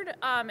tailored,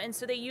 and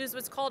so they use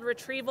what's called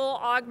retrieval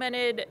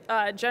augmented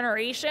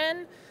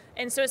generation.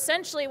 And so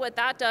essentially what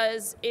that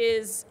does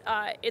is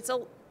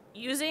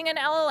using an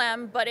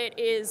LLM, but it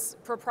is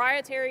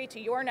proprietary to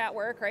your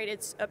network, right?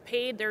 It's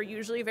paid, they're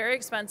usually very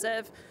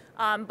expensive.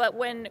 But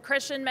when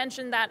Christian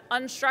mentioned that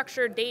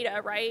unstructured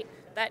data, right?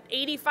 That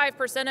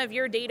 85% of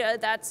your data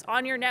that's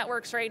on your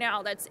networks right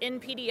now, that's in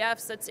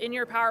PDFs, that's in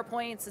your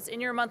PowerPoints, that's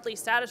in your monthly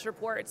status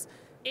reports,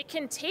 it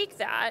can take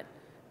that,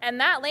 and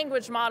that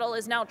language model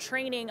is now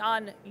training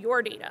on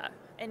your data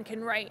and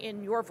can write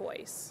in your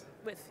voice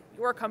with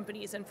your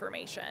company's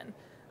information.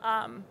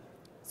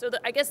 So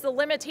I guess the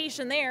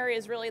limitation there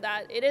is really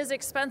that it is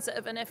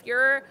expensive, and if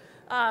you're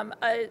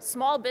a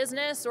small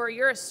business or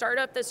you're a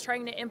startup that's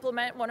trying to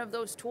implement one of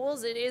those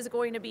tools, it is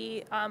going to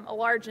be a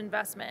large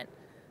investment.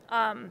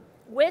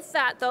 With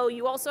that, though,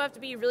 you also have to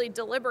be really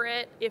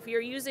deliberate if you're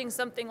using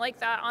something like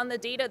that on the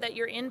data that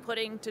you're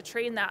inputting to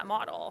train that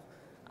model.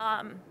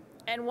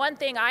 And one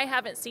thing I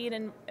haven't seen,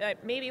 and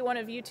maybe one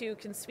of you two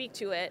can speak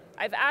to it,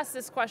 I've asked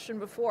this question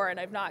before and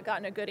I've not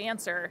gotten a good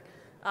answer,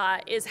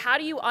 is how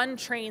do you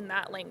untrain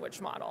that language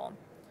model?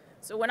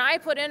 So when I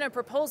put in a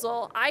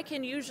proposal, I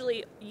can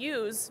usually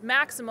use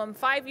maximum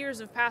 5 years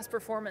of past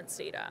performance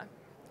data.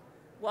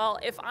 Well,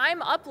 if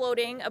I'm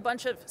uploading a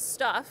bunch of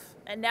stuff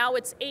and now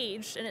it's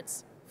aged and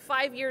it's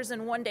 5 years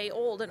and 1 day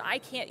old and I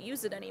can't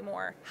use it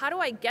anymore, how do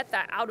I get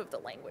that out of the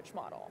language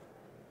model?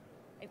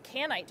 And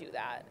can I do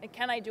that? And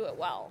can I do it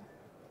well?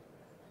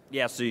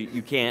 Yeah, so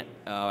you can't.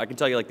 I can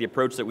tell you like the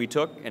approach that we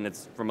took, and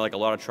it's from like a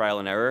lot of trial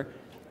and error,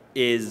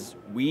 is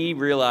we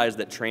realized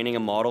that training a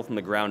model from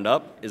the ground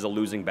up is a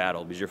losing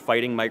battle because you're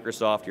fighting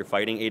Microsoft, you're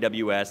fighting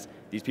AWS,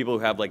 these people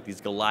who have like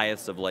these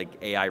Goliaths of like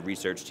AI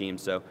research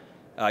teams. So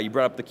you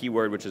brought up the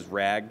keyword, which is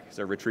RAG,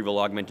 so retrieval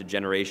augmented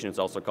generation. It's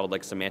also called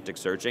like semantic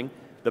searching.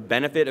 The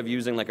benefit of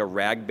using like a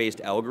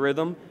RAG-based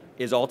algorithm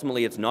is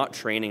ultimately it's not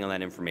training on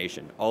that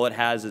information. All it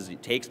has is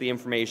it takes the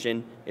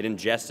information, it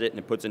ingests it, and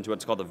it puts into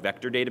what's called a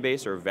vector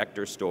database or a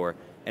vector store,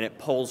 and it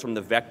pulls from the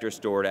vector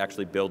store to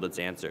actually build its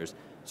answers.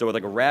 So with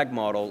like a RAG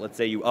model, let's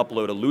say you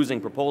upload a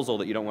losing proposal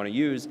that you don't want to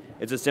use,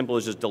 it's as simple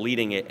as just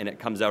deleting it and it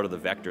comes out of the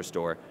vector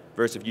store.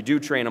 Versus if you do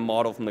train a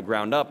model from the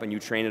ground up and you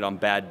train it on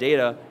bad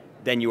data,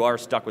 then you are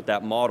stuck with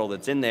that model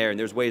that's in there, and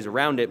there's ways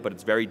around it, but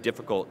it's very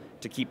difficult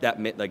to keep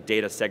that like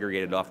data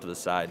segregated off to the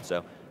side.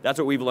 So that's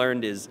what we've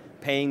learned is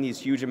paying these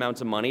huge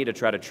amounts of money to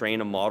try to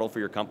train a model for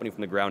your company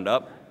from the ground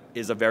up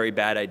is a very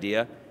bad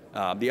idea.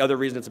 The other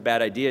reason it's a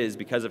bad idea is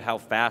because of how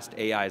fast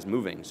AI is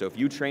moving. So if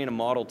you train a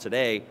model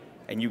today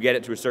and you get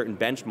it to a certain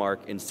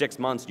benchmark, in 6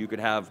 months you could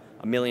have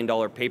 $1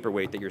 million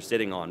paperweight that you're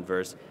sitting on,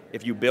 versus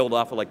if you build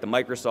off of like the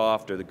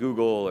Microsoft or the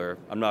Google, or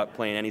I'm not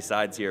playing any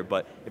sides here,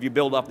 but if you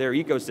build off their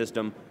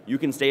ecosystem, you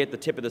can stay at the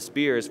tip of the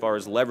spear as far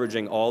as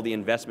leveraging all the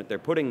investment they're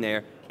putting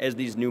there as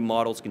these new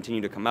models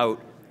continue to come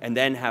out, and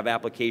then have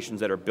applications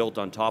that are built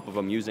on top of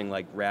them using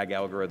like RAG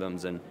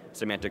algorithms and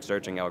semantic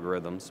searching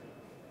algorithms.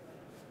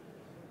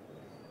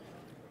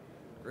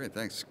 Great,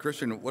 thanks.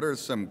 Christian, what are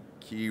some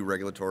key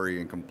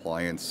regulatory and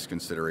compliance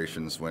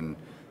considerations when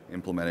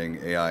implementing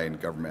AI in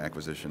government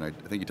acquisition? I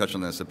think you touched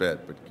on this a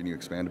bit, but can you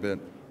expand a bit?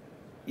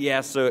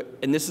 Yeah, so,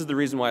 and this is the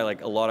reason why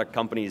like a lot of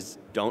companies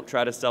don't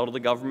try to sell to the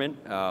government,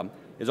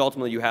 is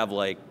ultimately you have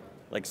like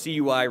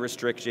CUI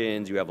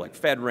restrictions, you have like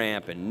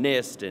FedRAMP and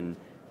NIST and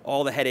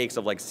all the headaches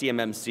of like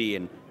CMMC,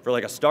 and for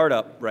like a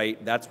startup,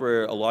 right, that's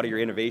where a lot of your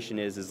innovation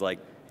is like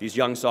these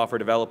young software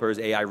developers,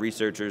 AI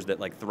researchers that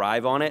like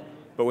thrive on it.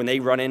 But when they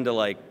run into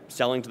like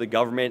selling to the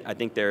government, I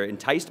think they're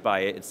enticed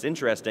by it, it's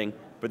interesting,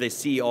 but they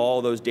see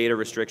all those data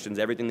restrictions,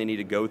 everything they need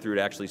to go through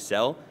to actually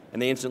sell,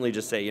 and they instantly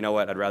just say, you know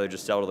what, I'd rather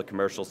just sell to the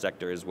commercial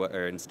sector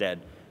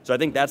instead. So I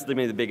think that's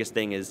maybe the biggest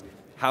thing is,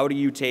 how do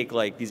you take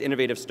like these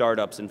innovative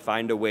startups and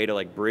find a way to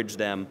like bridge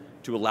them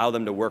to allow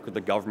them to work with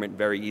the government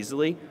very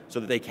easily so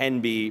that they can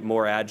be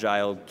more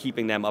agile,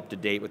 keeping them up to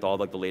date with all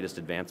like the latest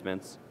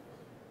advancements?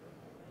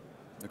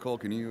 Nicole,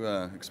 can you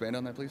expand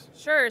on that, please?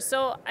 Sure.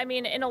 So, I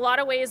mean, in a lot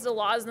of ways, the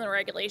laws and the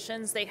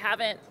regulations, they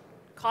haven't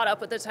caught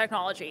up with the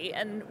technology.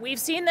 And we've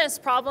seen this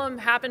problem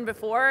happen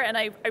before, and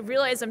I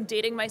realize I'm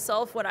dating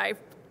myself when I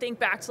think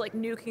back to like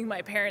nuking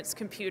my parents'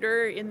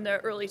 computer in the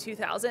early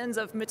 2000s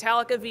of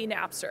Metallica v.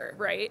 Napster,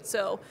 right?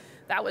 So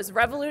that was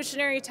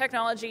revolutionary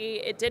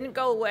technology. It didn't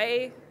go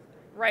away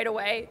right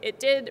away. It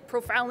did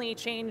profoundly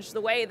change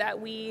the way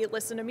that we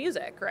listen to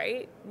music,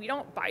 right? We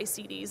don't buy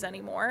CDs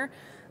anymore.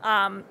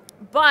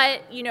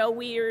 But, you know,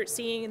 we are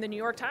seeing in the New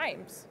York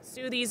Times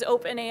sue these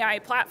open AI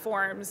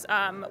platforms.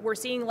 We're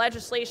seeing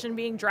legislation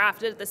being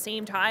drafted at the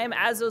same time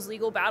as those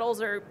legal battles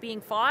are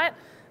being fought.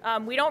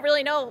 We don't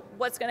really know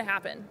what's going to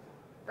happen,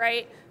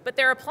 right? But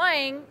they're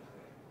applying,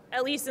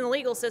 at least in the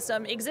legal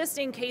system,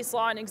 existing case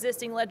law and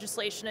existing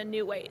legislation in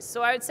new ways.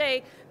 So I would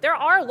say there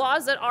are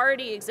laws that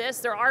already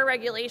exist. There are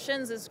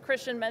regulations, as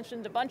Christian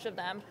mentioned, a bunch of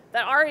them,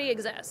 that already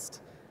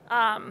exist.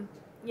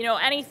 You know,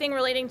 anything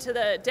relating to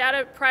the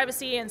data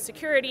privacy and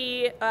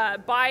security,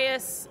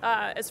 bias,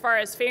 as far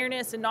as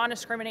fairness and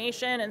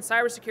non-discrimination and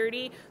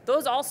cybersecurity,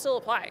 those all still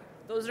apply.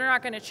 Those are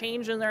not going to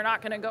change and they're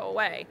not going to go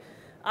away.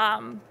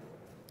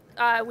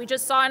 We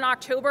just saw in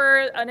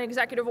October an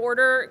executive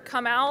order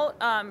come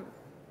out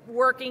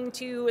working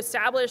to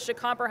establish a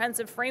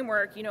comprehensive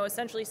framework, you know,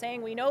 essentially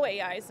saying we know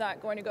AI is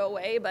not going to go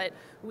away, but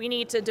we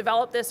need to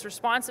develop this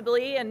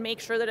responsibly and make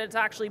sure that it's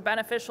actually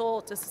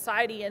beneficial to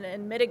society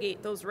and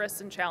mitigate those risks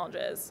and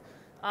challenges.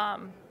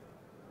 So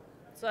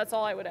that's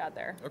all I would add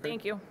there. Okay.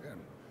 Thank you. Yeah.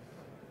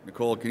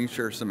 Nicole, can you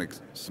share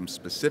some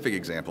specific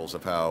examples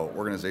of how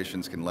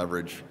organizations can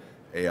leverage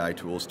AI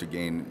tools to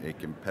gain a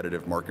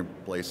competitive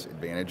marketplace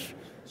advantage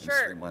and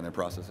streamline their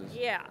processes?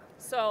 Yeah.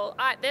 So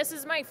this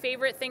is my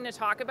favorite thing to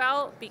talk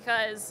about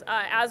because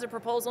as a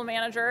proposal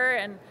manager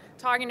and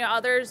talking to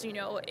others, you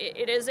know,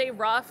 it is a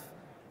rough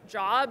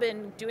job,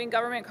 and doing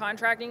government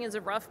contracting is a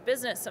rough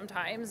business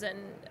sometimes, and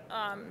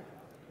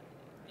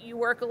you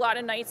work a lot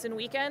of nights and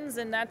weekends,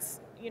 and that's,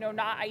 you know,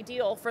 not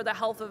ideal for the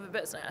health of a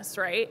business,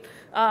 right?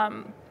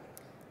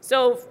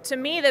 So to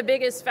me, the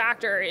biggest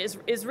factor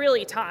is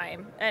really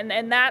time,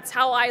 and that's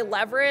how I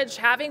leverage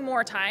having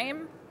more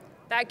time.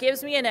 That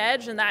gives me an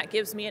edge, and that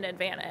gives me an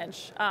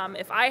advantage.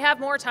 If I have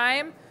more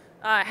time,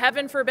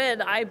 heaven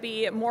forbid I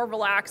be more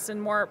relaxed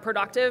and more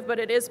productive, but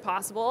it is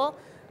possible.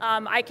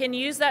 I can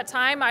use that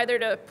time either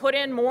to put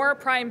in more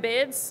prime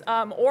bids,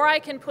 or I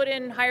can put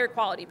in higher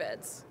quality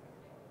bids.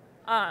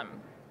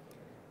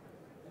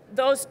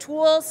 Those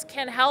tools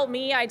can help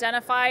me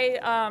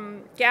identify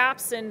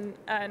gaps and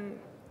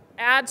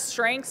add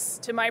strengths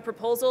to my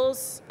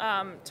proposals,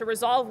 to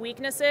resolve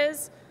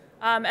weaknesses.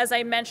 As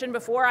I mentioned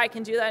before, I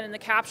can do that in the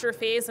capture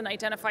phase and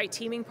identify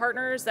teaming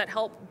partners that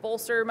help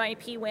bolster my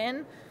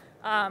P-win.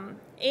 And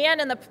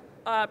in the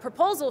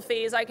proposal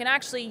phase, I can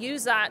actually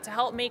use that to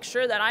help make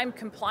sure that I'm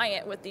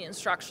compliant with the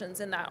instructions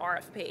in that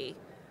RFP.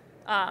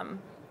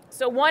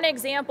 So one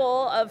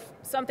example of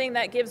something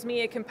that gives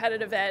me a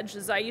competitive edge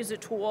is I use a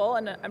tool,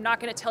 and I'm not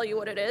going to tell you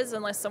what it is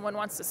unless someone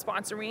wants to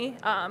sponsor me.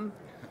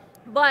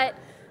 But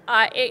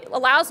it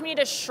allows me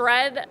to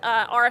shred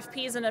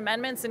RFPs and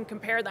amendments and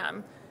compare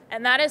them.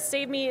 And that has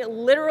saved me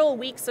literal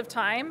weeks of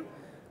time.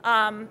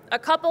 A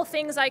couple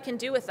things I can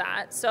do with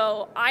that.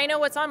 So I know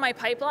what's on my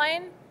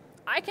pipeline.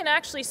 I can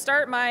actually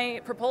start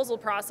my proposal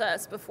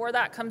process before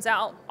that comes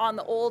out on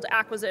the old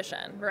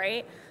acquisition,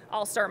 right?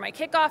 I'll start my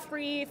kickoff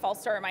brief, I'll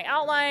start my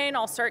outline,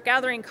 I'll start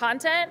gathering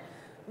content.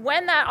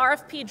 When that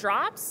RFP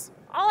drops,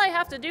 all I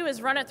have to do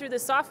is run it through the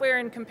software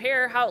and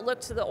compare how it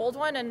looked to the old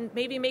one and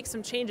maybe make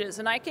some changes.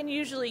 And I can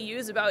usually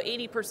use about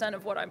 80%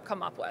 of what I've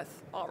come up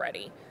with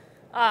already.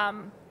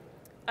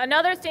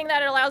 Another thing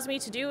that it allows me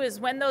to do is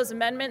when those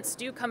amendments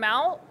do come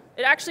out,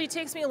 it actually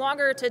takes me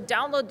longer to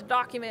download the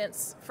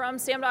documents from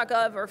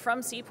SAM.gov or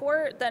from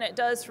Seaport than it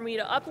does for me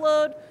to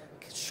upload,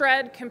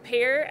 shred,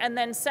 compare, and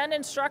then send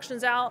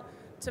instructions out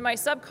to my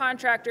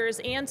subcontractors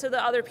and to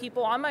the other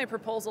people on my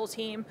proposal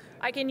team.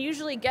 I can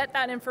usually get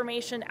that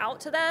information out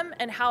to them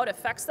and how it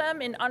affects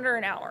them in under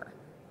an hour.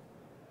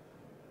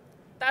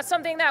 That's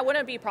something that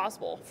wouldn't be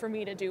possible for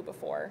me to do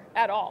before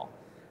at all.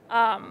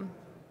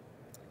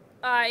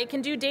 It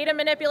can do data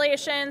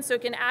manipulation, so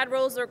it can add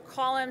rows or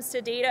columns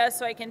to data,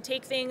 so I can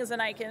take things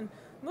and I can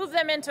move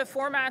them into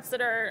formats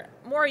that are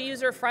more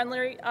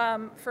user-friendly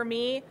for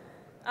me.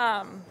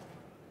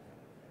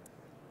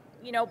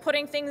 You know,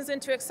 putting things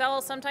into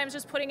Excel, sometimes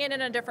just putting it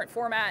in a different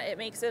format, it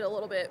makes it a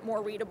little bit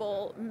more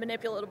readable,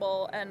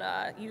 manipulatable, and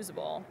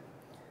usable.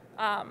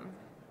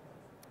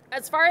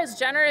 As far as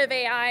generative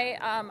AI,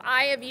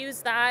 I have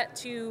used that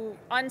to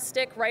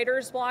unstick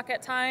writer's block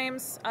at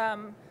times.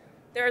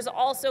 There's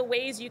also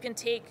ways you can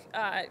take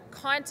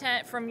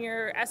content from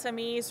your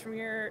SMEs, from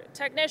your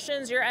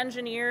technicians, your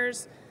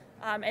engineers,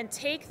 and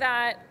take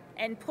that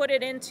and put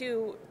it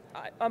into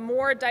a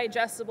more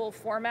digestible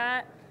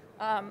format.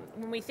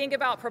 When we think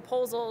about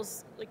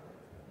proposals, like,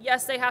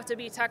 yes, they have to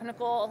be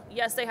technical,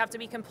 yes, they have to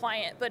be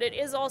compliant, but it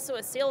is also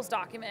a sales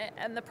document,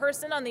 and the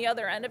person on the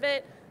other end of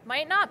it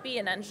might not be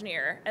an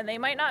engineer, and they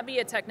might not be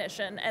a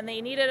technician, and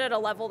they need it at a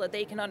level that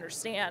they can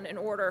understand in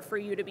order for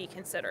you to be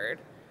considered.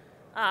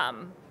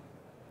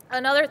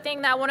 Another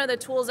thing that one of the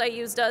tools I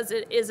use does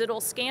is it'll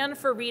scan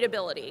for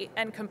readability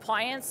and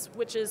compliance,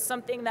 which is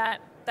something that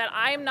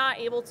I'm not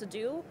able to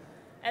do.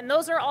 And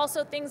those are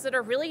also things that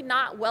are really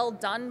not well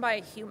done by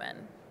a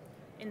human.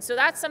 And so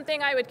that's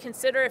something I would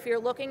consider if you're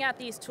looking at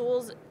these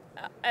tools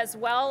as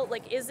well.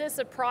 Like, is this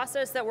a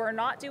process that we're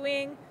not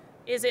doing?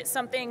 Is it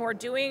something we're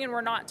doing and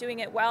we're not doing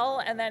it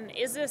well? And then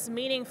is this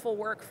meaningful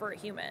work for a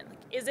human?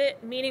 Is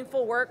it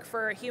meaningful work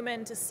for a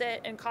human to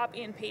sit and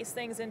copy and paste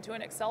things into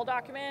an Excel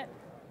document?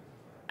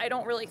 I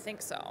don't really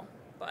think so,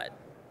 but.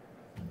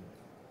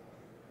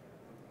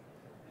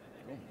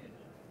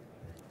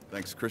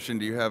 Thanks. Christian,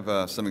 do you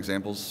have some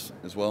examples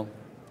as well?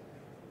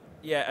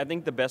 Yeah, I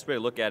think the best way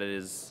to look at it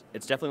is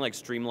it's definitely like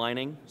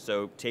streamlining.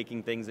 So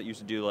taking things that used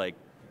to do like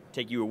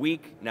take you a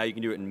week, now you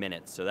can do it in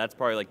minutes. So that's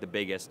probably like the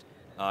biggest.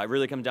 It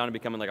really comes down to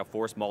becoming like a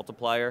force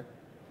multiplier,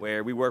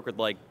 where we work with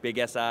like big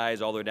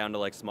SIs all the way down to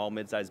like small,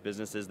 mid-sized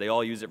businesses. They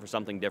all use it for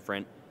something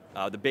different.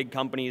 The big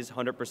companies,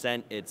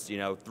 100%, it's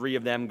 3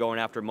 of them going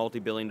after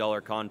multi-billion-dollar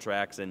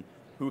contracts, and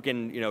who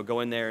can go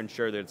in there and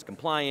ensure that it's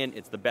compliant,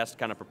 it's the best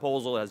kind of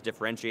proposal, has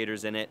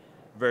differentiators in it,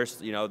 versus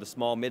the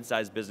small,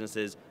 mid-sized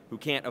businesses who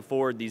can't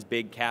afford these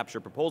big capture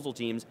proposal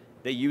teams.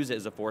 They use it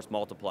as a force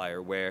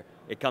multiplier, where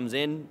it comes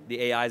in,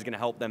 the AI is going to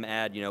help them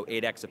add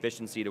 8x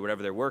efficiency to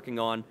whatever they're working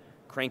on,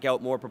 crank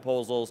out more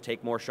proposals,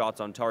 take more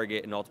shots on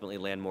target, and ultimately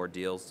land more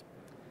deals.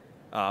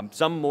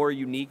 Some more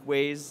unique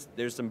ways,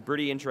 there's some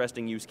pretty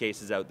interesting use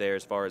cases out there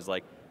as far as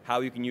like how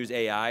you can use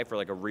AI for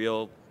like a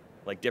real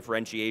like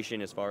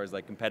differentiation as far as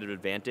like competitive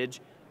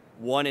advantage.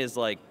 One is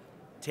like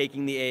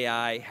taking the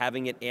AI,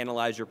 having it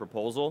analyze your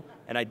proposal,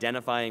 and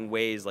identifying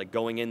ways like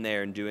going in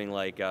there and doing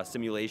like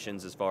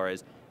simulations as far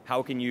as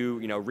how can you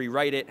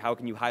rewrite it, how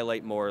can you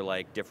highlight more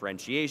like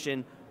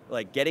differentiation,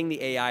 like getting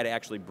the AI to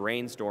actually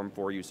brainstorm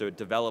for you so it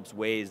develops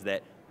ways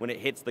that when it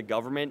hits the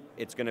government,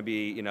 it's going to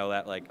be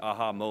that like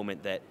aha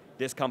moment that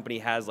this company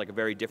has like a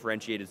very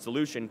differentiated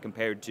solution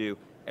compared to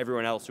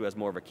everyone else who has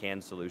more of a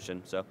canned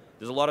solution. So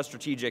there's a lot of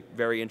strategic,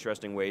 very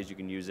interesting ways you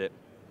can use it.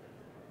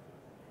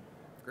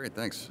 Great,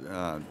 thanks.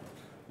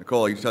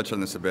 Nicole, you touched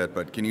on this a bit,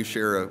 but can you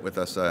share with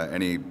us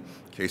any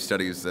case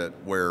studies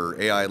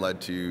where AI led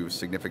to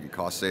significant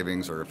cost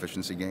savings or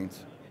efficiency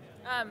gains?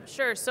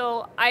 Sure.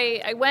 So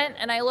I went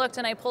and I looked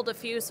and I pulled a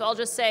few. So I'll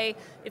just say,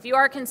 if you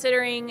are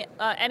considering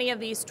any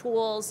of these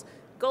tools,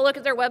 go look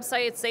at their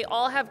websites. They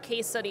all have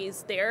case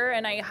studies there,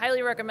 and I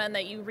highly recommend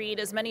that you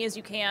read as many as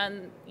you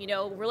can,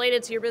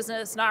 related to your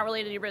business, not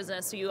related to your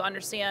business, so you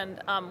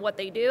understand what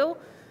they do.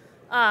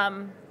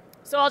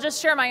 So I'll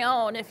just share my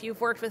own. If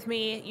you've worked with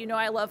me,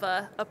 I love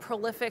a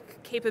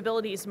prolific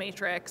capabilities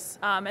matrix,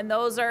 and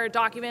those are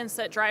documents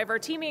that drive our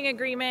teaming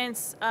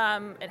agreements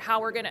and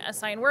how we're going to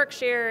assign work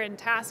share and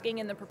tasking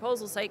in the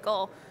proposal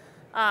cycle.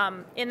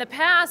 In the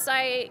past,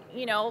 I,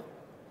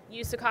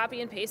 used to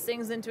copy and paste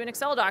things into an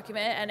Excel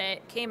document, and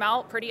it came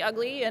out pretty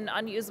ugly and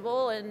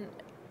unusable, and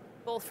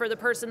both for the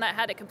person that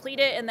had to complete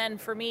it and then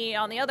for me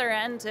on the other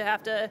end to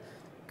have to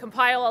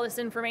compile all this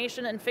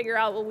information and figure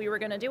out what we were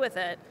going to do with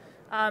it.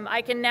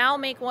 I can now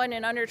make one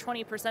in under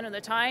 20% of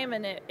the time,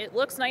 and it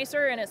looks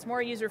nicer and it's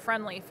more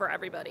user-friendly for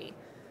everybody.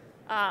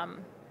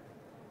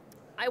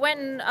 I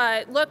went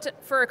and looked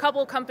for a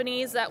couple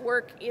companies that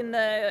work in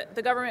the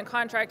government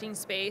contracting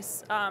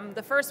space.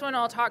 The first one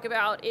I'll talk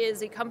about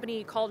is a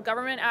company called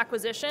Government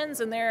Acquisitions,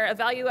 and they're a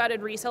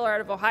value-added reseller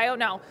out of Ohio.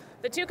 Now,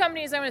 the 2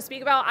 companies I'm going to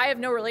speak about, I have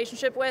no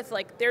relationship with.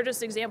 Like, they're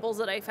just examples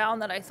that I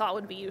found that I thought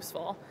would be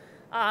useful.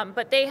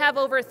 But they have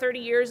over 30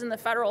 years in the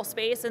federal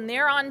space, and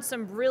they're on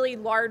some really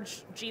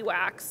large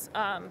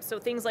GWACs. So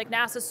things like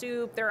NASA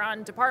SOUP, they're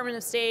on Department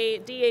of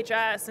State,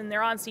 DHS, and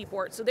they're on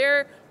Seaport. So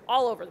they're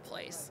all over the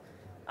place.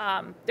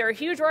 They're a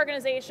huge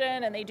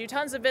organization and they do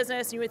tons of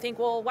business, and you would think,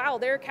 well, wow,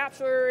 their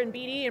capture and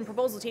BD and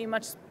proposal team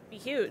must be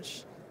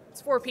huge.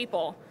 It's 4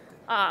 people.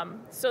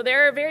 So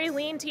they're a very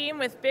lean team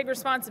with big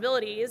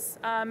responsibilities,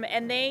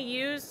 and they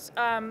used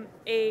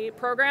a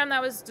program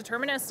that was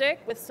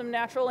deterministic with some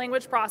natural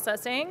language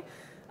processing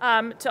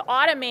to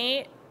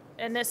automate,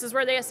 and this is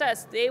where they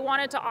assessed. They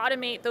wanted to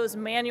automate those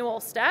manual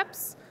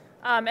steps,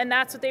 and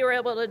that's what they were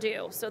able to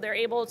do. So they're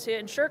able to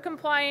ensure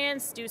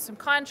compliance, do some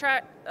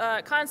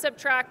concept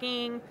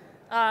tracking,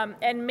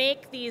 and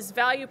make these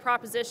value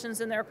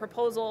propositions in their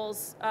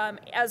proposals,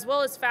 as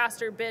well as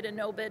faster bid and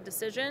no bid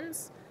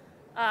decisions,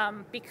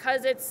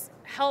 because it's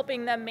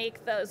helping them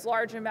make those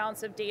large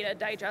amounts of data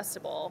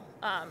digestible.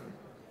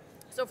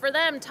 So for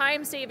them,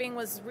 time saving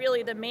was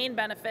really the main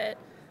benefit,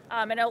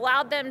 and it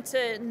allowed them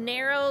to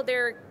narrow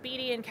their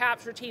BD and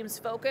capture team's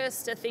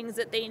focus to things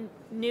that they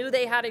knew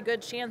they had a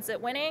good chance at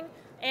winning,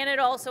 and it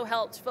also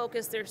helped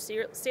focus their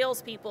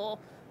salespeople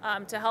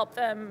to help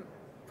them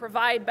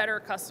provide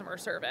better customer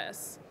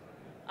service.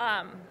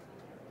 The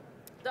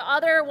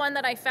other one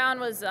that I found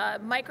was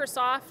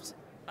Microsoft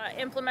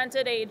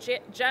implemented a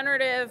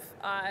generative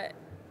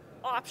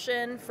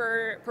option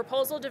for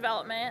proposal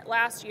development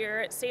last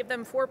year. It saved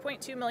them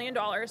 $4.2 million,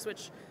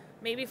 which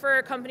maybe for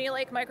a company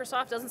like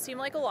Microsoft doesn't seem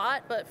like a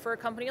lot, but for a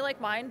company like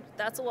mine,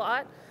 that's a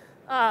lot.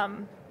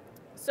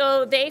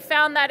 So they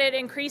found that it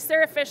increased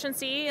their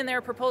efficiency in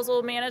their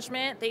proposal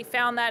management. They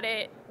found that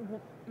it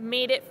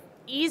made it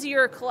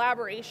easier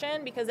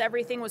collaboration because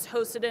everything was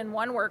hosted in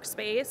one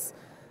workspace,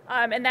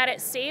 and that it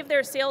saved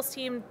their sales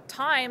team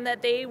time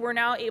that they were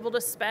now able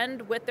to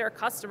spend with their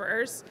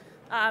customers,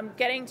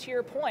 getting to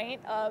your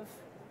point of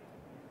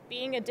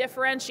being a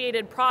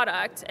differentiated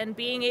product and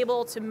being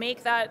able to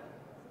make that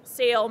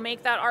sale,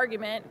 make that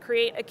argument,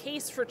 create a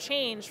case for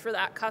change for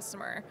that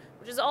customer,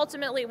 which is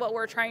ultimately what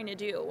we're trying to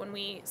do when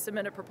we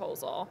submit a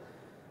proposal.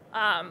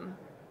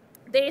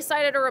 They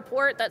cited a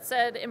report that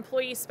said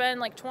employees spend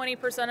like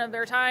 20% of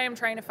their time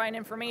trying to find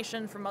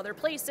information from other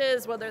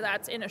places, whether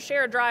that's in a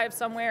shared drive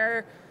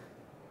somewhere,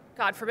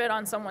 God forbid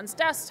on someone's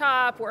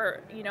desktop,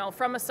 or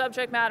from a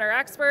subject matter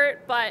expert,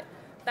 but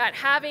that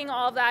having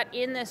all of that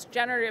in this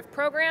generative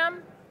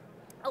program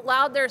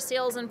allowed their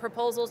sales and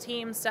proposal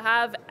teams to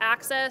have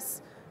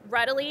access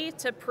readily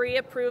to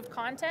pre-approved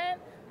content,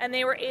 and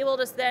they were able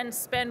to then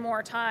spend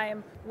more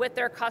time with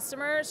their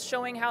customers,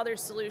 showing how their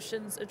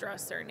solutions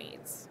address their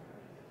needs.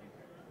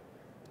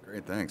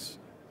 Great, thanks.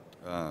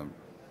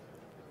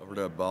 Over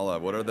to Bala.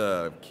 What are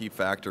the key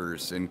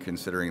factors in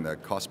considering the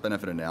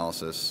cost-benefit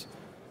analysis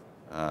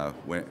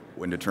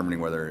when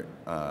determining whether,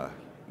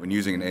 when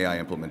using an AI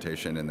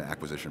implementation in the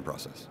acquisition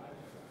process?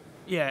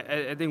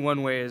 Yeah, I think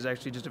one way is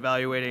actually just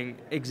evaluating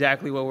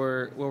exactly what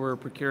we're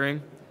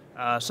procuring.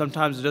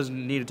 Sometimes it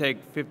doesn't need to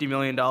take $50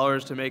 million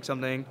to make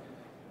something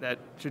that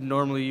should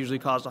normally usually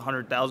cost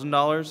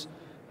 $100,000.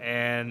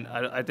 And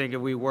I think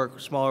if we work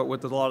smaller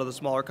with a lot of the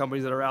smaller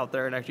companies that are out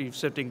there and actually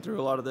sifting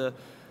through a lot of the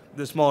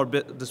small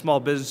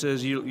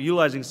businesses,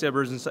 utilizing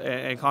SIBRs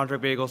and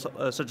contract vehicles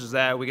such as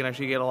that, we can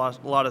actually get a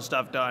lot of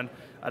stuff done.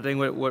 I think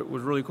what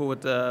was really cool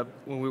with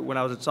when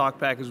I was at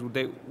SOCPAC is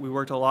we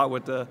worked a lot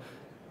with the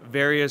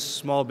various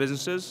small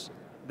businesses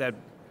that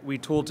we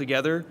tooled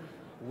together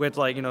with,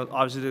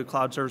 obviously the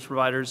cloud service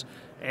providers,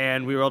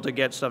 and we were able to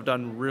get stuff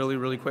done really,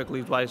 really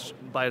quickly by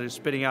just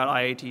spitting out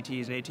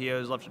IATTs and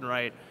ATOs left and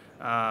right.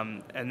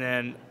 And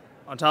then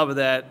on top of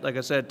that, like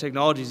I said,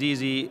 technology is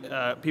easy,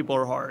 people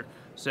are hard.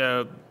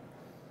 So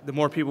the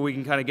more people we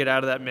can kind of get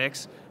out of that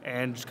mix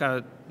and just kind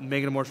of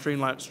make it a more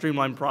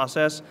streamlined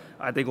process,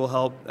 I think will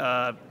help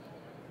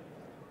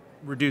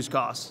reduce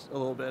costs a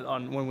little bit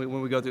on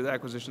when we go through the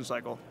acquisition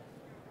cycle.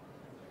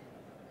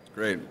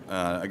 Great.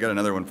 I got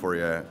another one for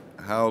you.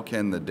 How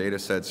can the data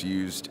sets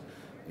used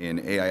in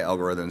AI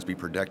algorithms be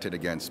protected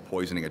against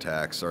poisoning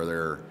attacks? Are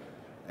there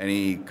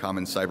any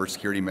common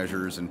cybersecurity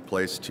measures in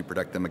place to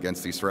protect them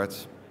against these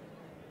threats?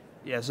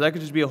 Yeah, so that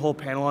could just be a whole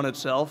panel on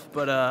itself,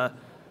 but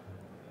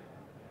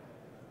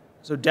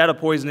so data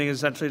poisoning is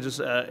essentially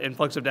just an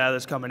influx of data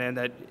that's coming in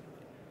that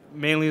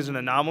mainly is an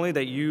anomaly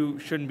that you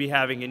shouldn't be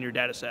having in your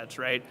data sets,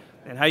 right?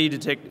 And how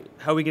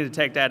we can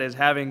detect that is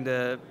having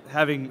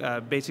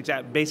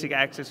basic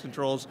access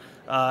controls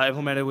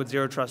implemented with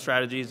zero trust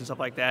strategies and stuff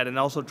like that, and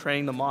also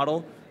training the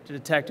model to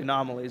detect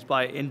anomalies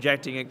by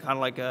injecting it kind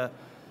of like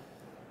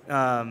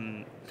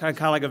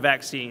a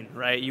vaccine,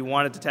 right? You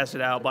want it to test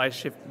it out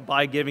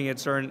by giving it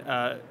certain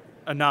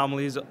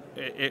anomalies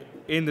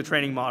in the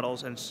training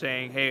models and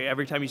saying, hey,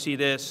 every time you see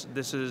this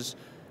is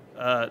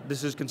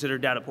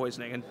considered data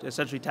poisoning, and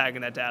essentially tagging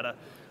that data.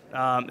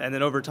 And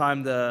then over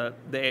time, the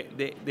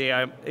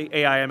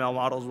AI ML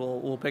models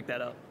will pick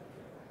that up.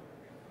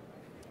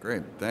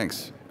 Great,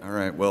 thanks. All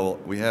right, well,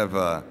 we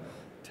have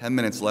 10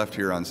 minutes left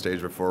here on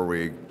stage before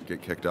we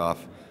get kicked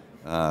off.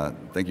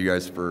 Thank you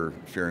guys for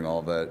sharing all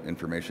of that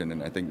information,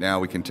 and I think now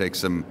we can take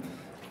some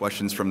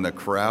questions from the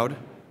crowd.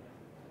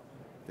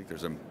 I think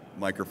there's a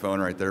microphone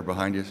right there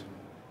behind you.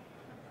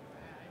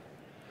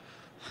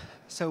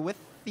 So with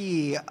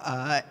the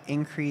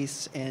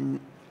increase in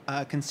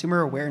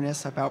consumer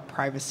awareness about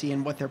privacy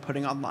and what they're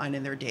putting online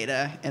in their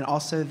data, and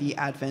also the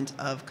advent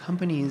of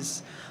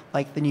companies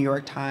like the New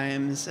York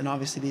Times and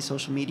obviously these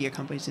social media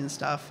companies and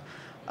stuff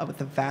with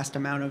the vast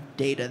amount of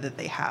data that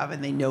they have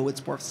and they know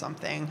it's worth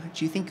something.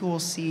 Do you think we'll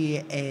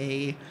see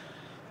a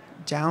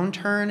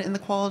downturn in the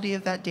quality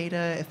of that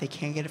data if they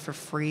can't get it for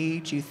free?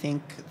 Do you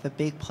think the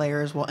big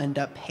players will end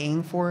up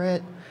paying for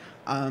it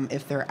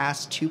if they're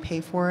asked to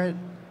pay for it?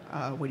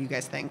 What do you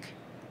guys think?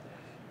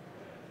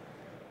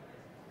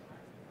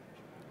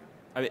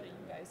 I mean,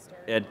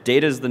 yeah,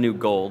 data is the new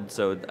gold,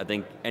 so I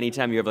think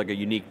anytime you have like a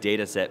unique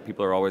data set,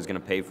 people are always going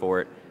to pay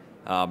for it.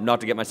 Not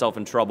to get myself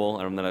in trouble,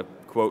 and I'm going to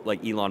quote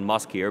like Elon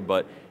Musk here,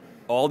 but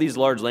all these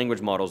large language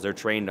models, they're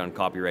trained on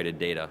copyrighted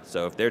data.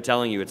 So if they're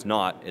telling you it's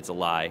not, it's a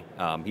lie.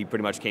 He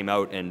pretty much came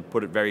out and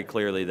put it very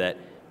clearly that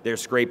they're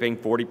scraping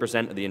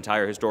 40% of the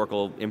entire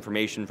historical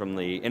information from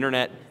the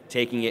internet,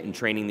 taking it and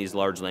training these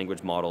large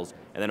language models,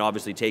 and then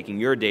obviously taking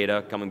your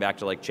data, coming back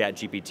to like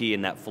ChatGPT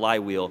and that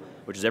flywheel,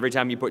 which is every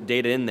time you put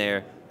data in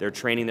there, they're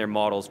training their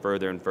models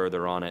further and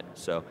further on it.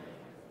 So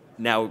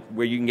now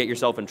where you can get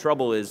yourself in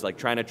trouble is like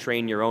trying to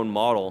train your own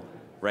model,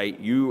 right?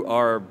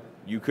 You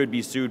could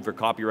be sued for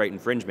copyright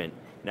infringement.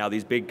 Now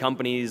these big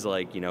companies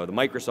like, the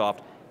Microsoft,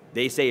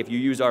 they say if you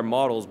use our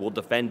models, we'll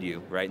defend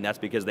you, right? And that's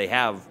because they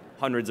have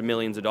hundreds of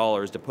millions of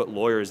dollars to put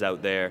lawyers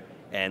out there.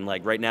 And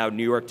like right now,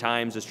 New York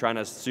Times is trying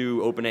to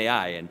sue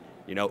OpenAI, and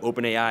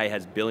OpenAI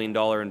has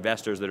billion-dollar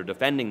investors that are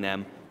defending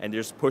them, and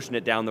they're just pushing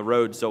it down the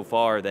road so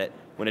far that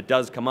when it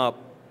does come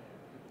up,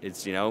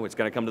 it's it's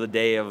going to come to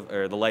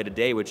the light of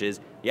day, which is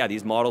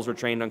these models were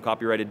trained on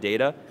copyrighted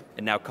data,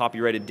 and now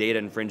copyrighted data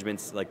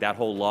infringements, like that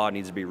whole law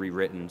needs to be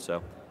rewritten.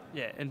 So.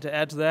 Yeah, and to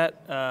add to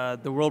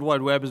that, the World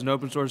Wide Web is an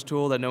open source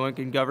tool that no one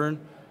can govern.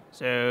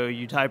 So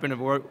you type in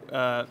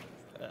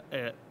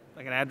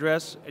like an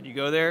address, and you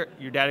go there,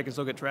 your data can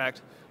still get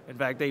tracked. In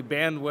fact, they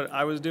banned what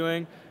I was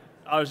doing,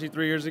 obviously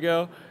 3 years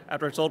ago,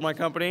 after I sold my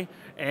company,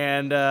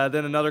 and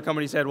then another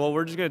company said, well,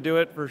 we're just going to do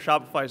it for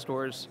Shopify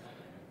stores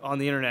on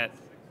the internet.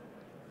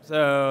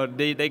 So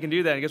they can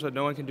do that, and guess what?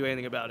 No one can do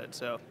anything about it.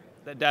 So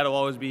that data will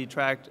always be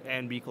tracked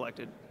and be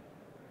collected,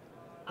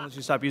 unless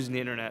you stop using the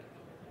internet.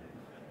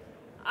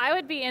 I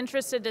would be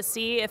interested to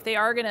see if they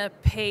are going to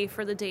pay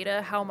for the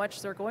data, how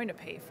much they're going to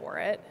pay for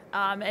it,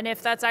 and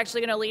if that's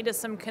actually going to lead to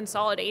some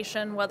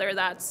consolidation, whether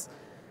that's,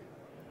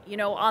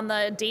 on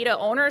the data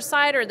owner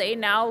side, are they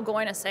now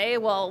going to say,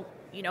 well,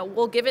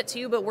 we'll give it to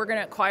you, but we're going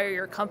to acquire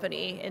your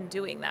company in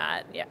doing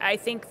that. I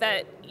think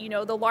that,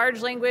 the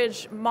large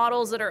language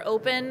models that are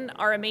open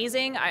are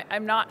amazing.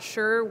 I'm not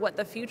sure what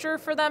the future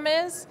for them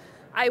is.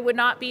 I would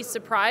not be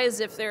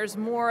surprised if there's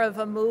more of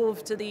a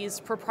move to these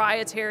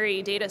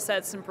proprietary data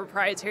sets and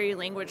proprietary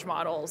language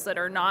models that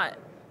are not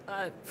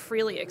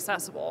freely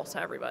accessible to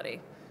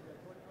everybody.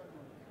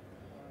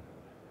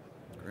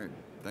 Great,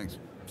 thanks.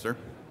 Sir?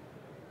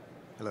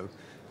 Hello.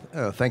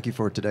 Thank you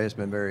for today. It's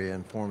been very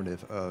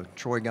informative.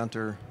 Troy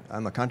Gunter,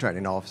 I'm a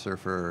contracting officer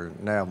for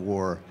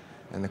NAVWAR,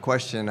 and the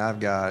question I've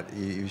got,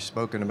 you've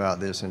spoken about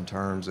this in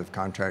terms of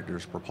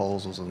contractors'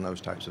 proposals and those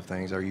types of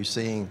things. Are you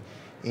seeing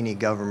any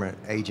government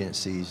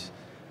agencies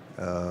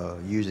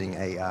using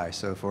AI?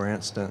 So for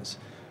instance,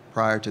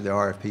 prior to the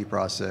RFP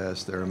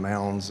process, there are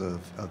mounds of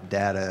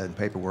data and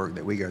paperwork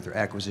that we go through,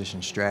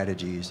 acquisition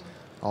strategies,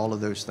 all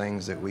of those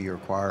things that we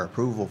require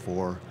approval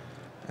for.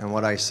 And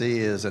what I see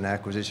is an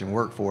acquisition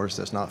workforce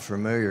that's not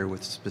familiar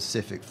with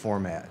specific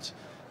formats.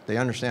 They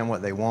understand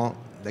what they want,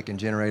 they can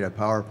generate a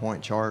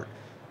PowerPoint chart,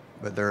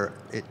 but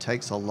it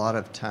takes a lot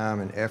of time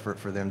and effort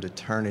for them to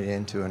turn it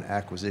into an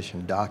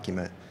acquisition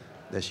document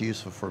that's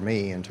useful for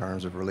me in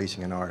terms of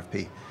releasing an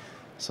RFP.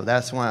 So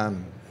that's why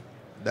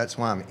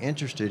I'm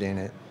interested in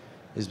it,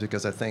 is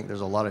because I think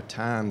there's a lot of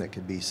time that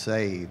could be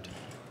saved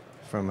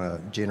from a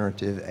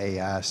generative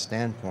AI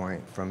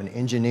standpoint, from an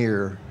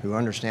engineer who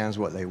understands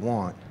what they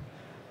want,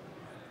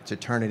 to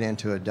turn it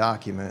into a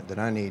document that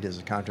I need as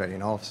a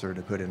contracting officer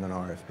to put in an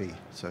RFP.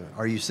 So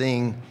are you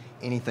seeing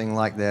anything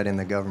like that in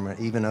the government,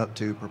 even up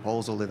to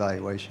proposal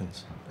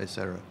evaluations, et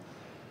cetera?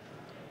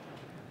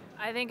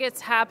 I think it's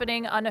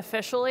happening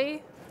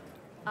unofficially,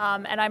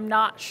 and I'm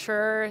not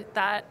sure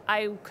that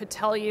I could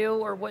tell you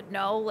or would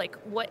know like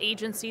what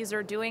agencies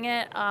are doing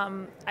it.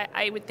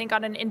 I would think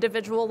on an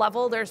individual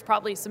level, there's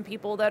probably some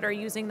people that are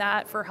using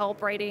that for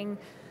help writing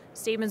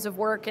statements of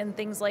work and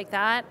things like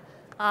that.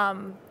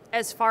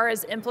 As far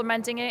as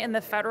implementing it in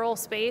the federal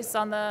space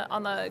on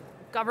the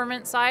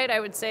government side, I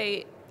would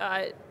say,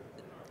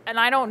 and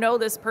I don't know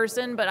this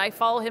person, but I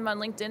follow him on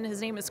LinkedIn.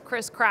 His name is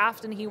Chris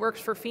Kraft, and he works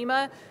for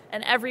FEMA.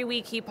 And every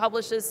week he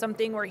publishes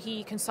something where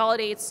he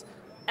consolidates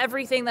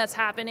everything that's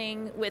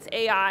happening with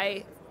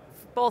AI,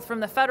 both from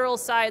the federal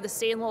side, the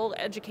state and local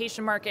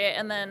education market,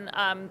 and then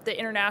the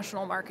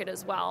international market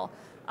as well.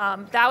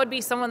 That would be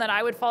someone that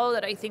I would follow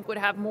that I think would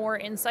have more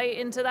insight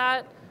into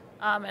that.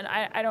 And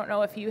I don't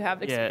know if you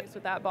have experience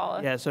with that,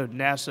 Bala. Yeah, so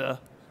NASA,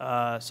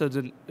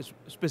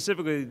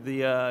 specifically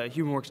the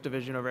HumanWorks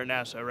division over at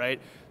NASA, right?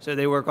 So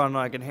they work on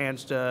like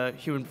enhanced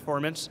human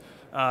performance.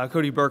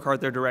 Cody Burkhart,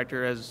 their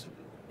director, is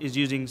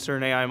using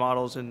certain AI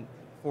models and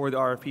for the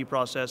RFP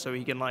process, so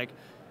he can like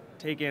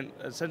take in,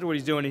 essentially what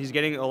he's doing, he's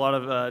getting a lot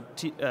of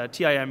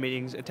TIM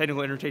meetings,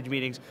 technical interchange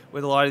meetings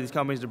with a lot of these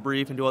companies to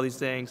brief and do all these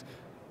things,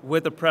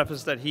 with the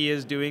preface that he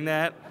is doing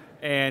that,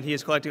 and he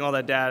is collecting all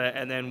that data,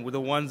 and then with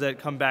the ones that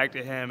come back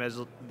to him as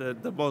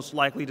the most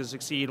likely to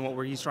succeed in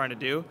what he's trying to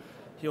do,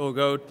 he'll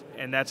go,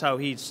 and that's how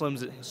he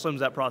slims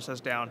that process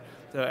down.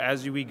 So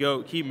as we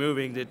keep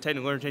moving, the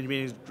technical interchange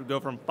meetings go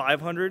from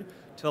 500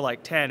 to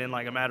like 10 in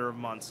like a matter of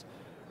months.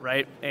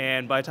 Right,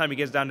 and by the time he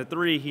gets down to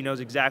 3, he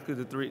knows exactly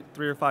the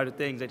three or five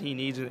things that he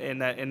needs in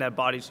that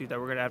bodysuit that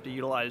we're going to have to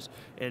utilize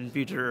in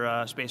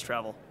future space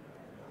travel.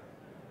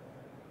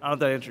 I don't know if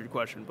that answered your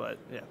question, but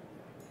yeah.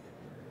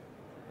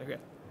 Okay.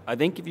 I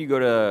think if you go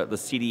to the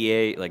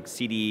CDA, like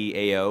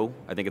CDAO,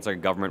 I think it's like a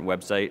government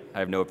website. I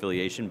have no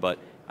affiliation, but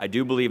I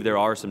do believe there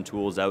are some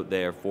tools out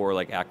there for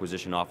like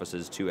acquisition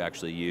offices to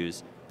actually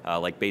use,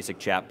 like basic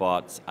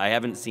chatbots. I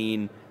haven't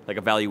seen like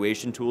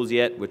evaluation tools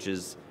yet, which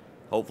is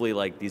hopefully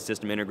like these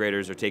system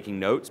integrators are taking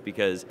notes,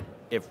 because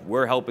if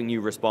we're helping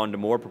you respond to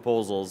more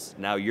proposals,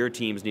 now your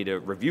teams need to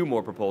review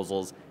more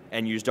proposals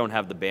and you just don't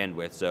have the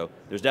bandwidth. So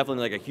there's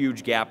definitely like a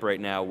huge gap right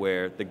now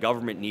where the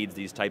government needs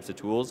these types of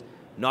tools,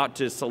 not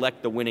to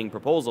select the winning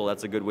proposal,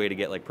 that's a good way to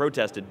get like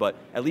protested, but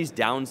at least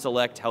down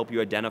select, help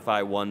you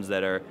identify ones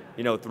that are,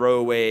 you know,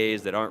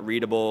 throwaways, that aren't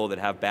readable, that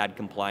have bad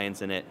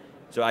compliance in it.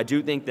 So I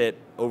do think that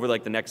over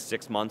like the next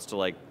 6 months to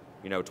like,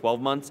 12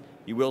 months,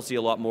 you will see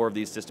a lot more of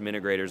these system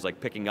integrators like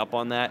picking up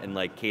on that and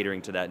like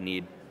catering to that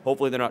need.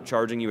 Hopefully they're not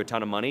charging you a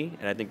ton of money,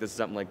 and I think this is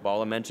something like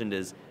Bala mentioned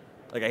is,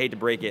 like I hate to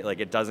break it, like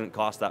it doesn't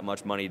cost that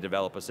much money to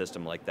develop a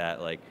system like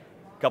that. Like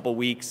a couple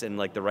weeks and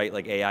like the right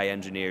like AI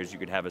engineers, you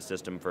could have a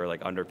system for like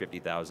under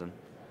 50,000.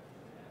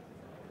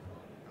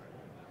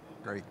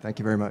 Great, thank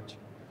you very much.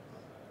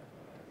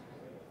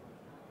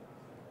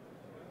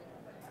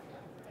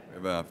 We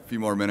have a few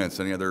more minutes.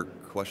 Any other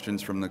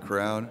questions from the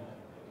crowd?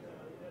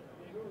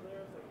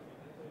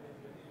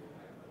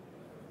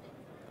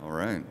 All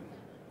right.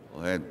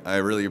 Well, I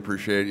really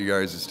appreciate you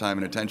guys' time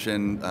and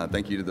attention.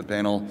 Thank you to the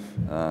panel.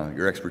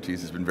 Your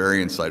expertise has been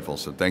very insightful,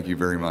 so thank you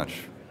very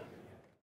much.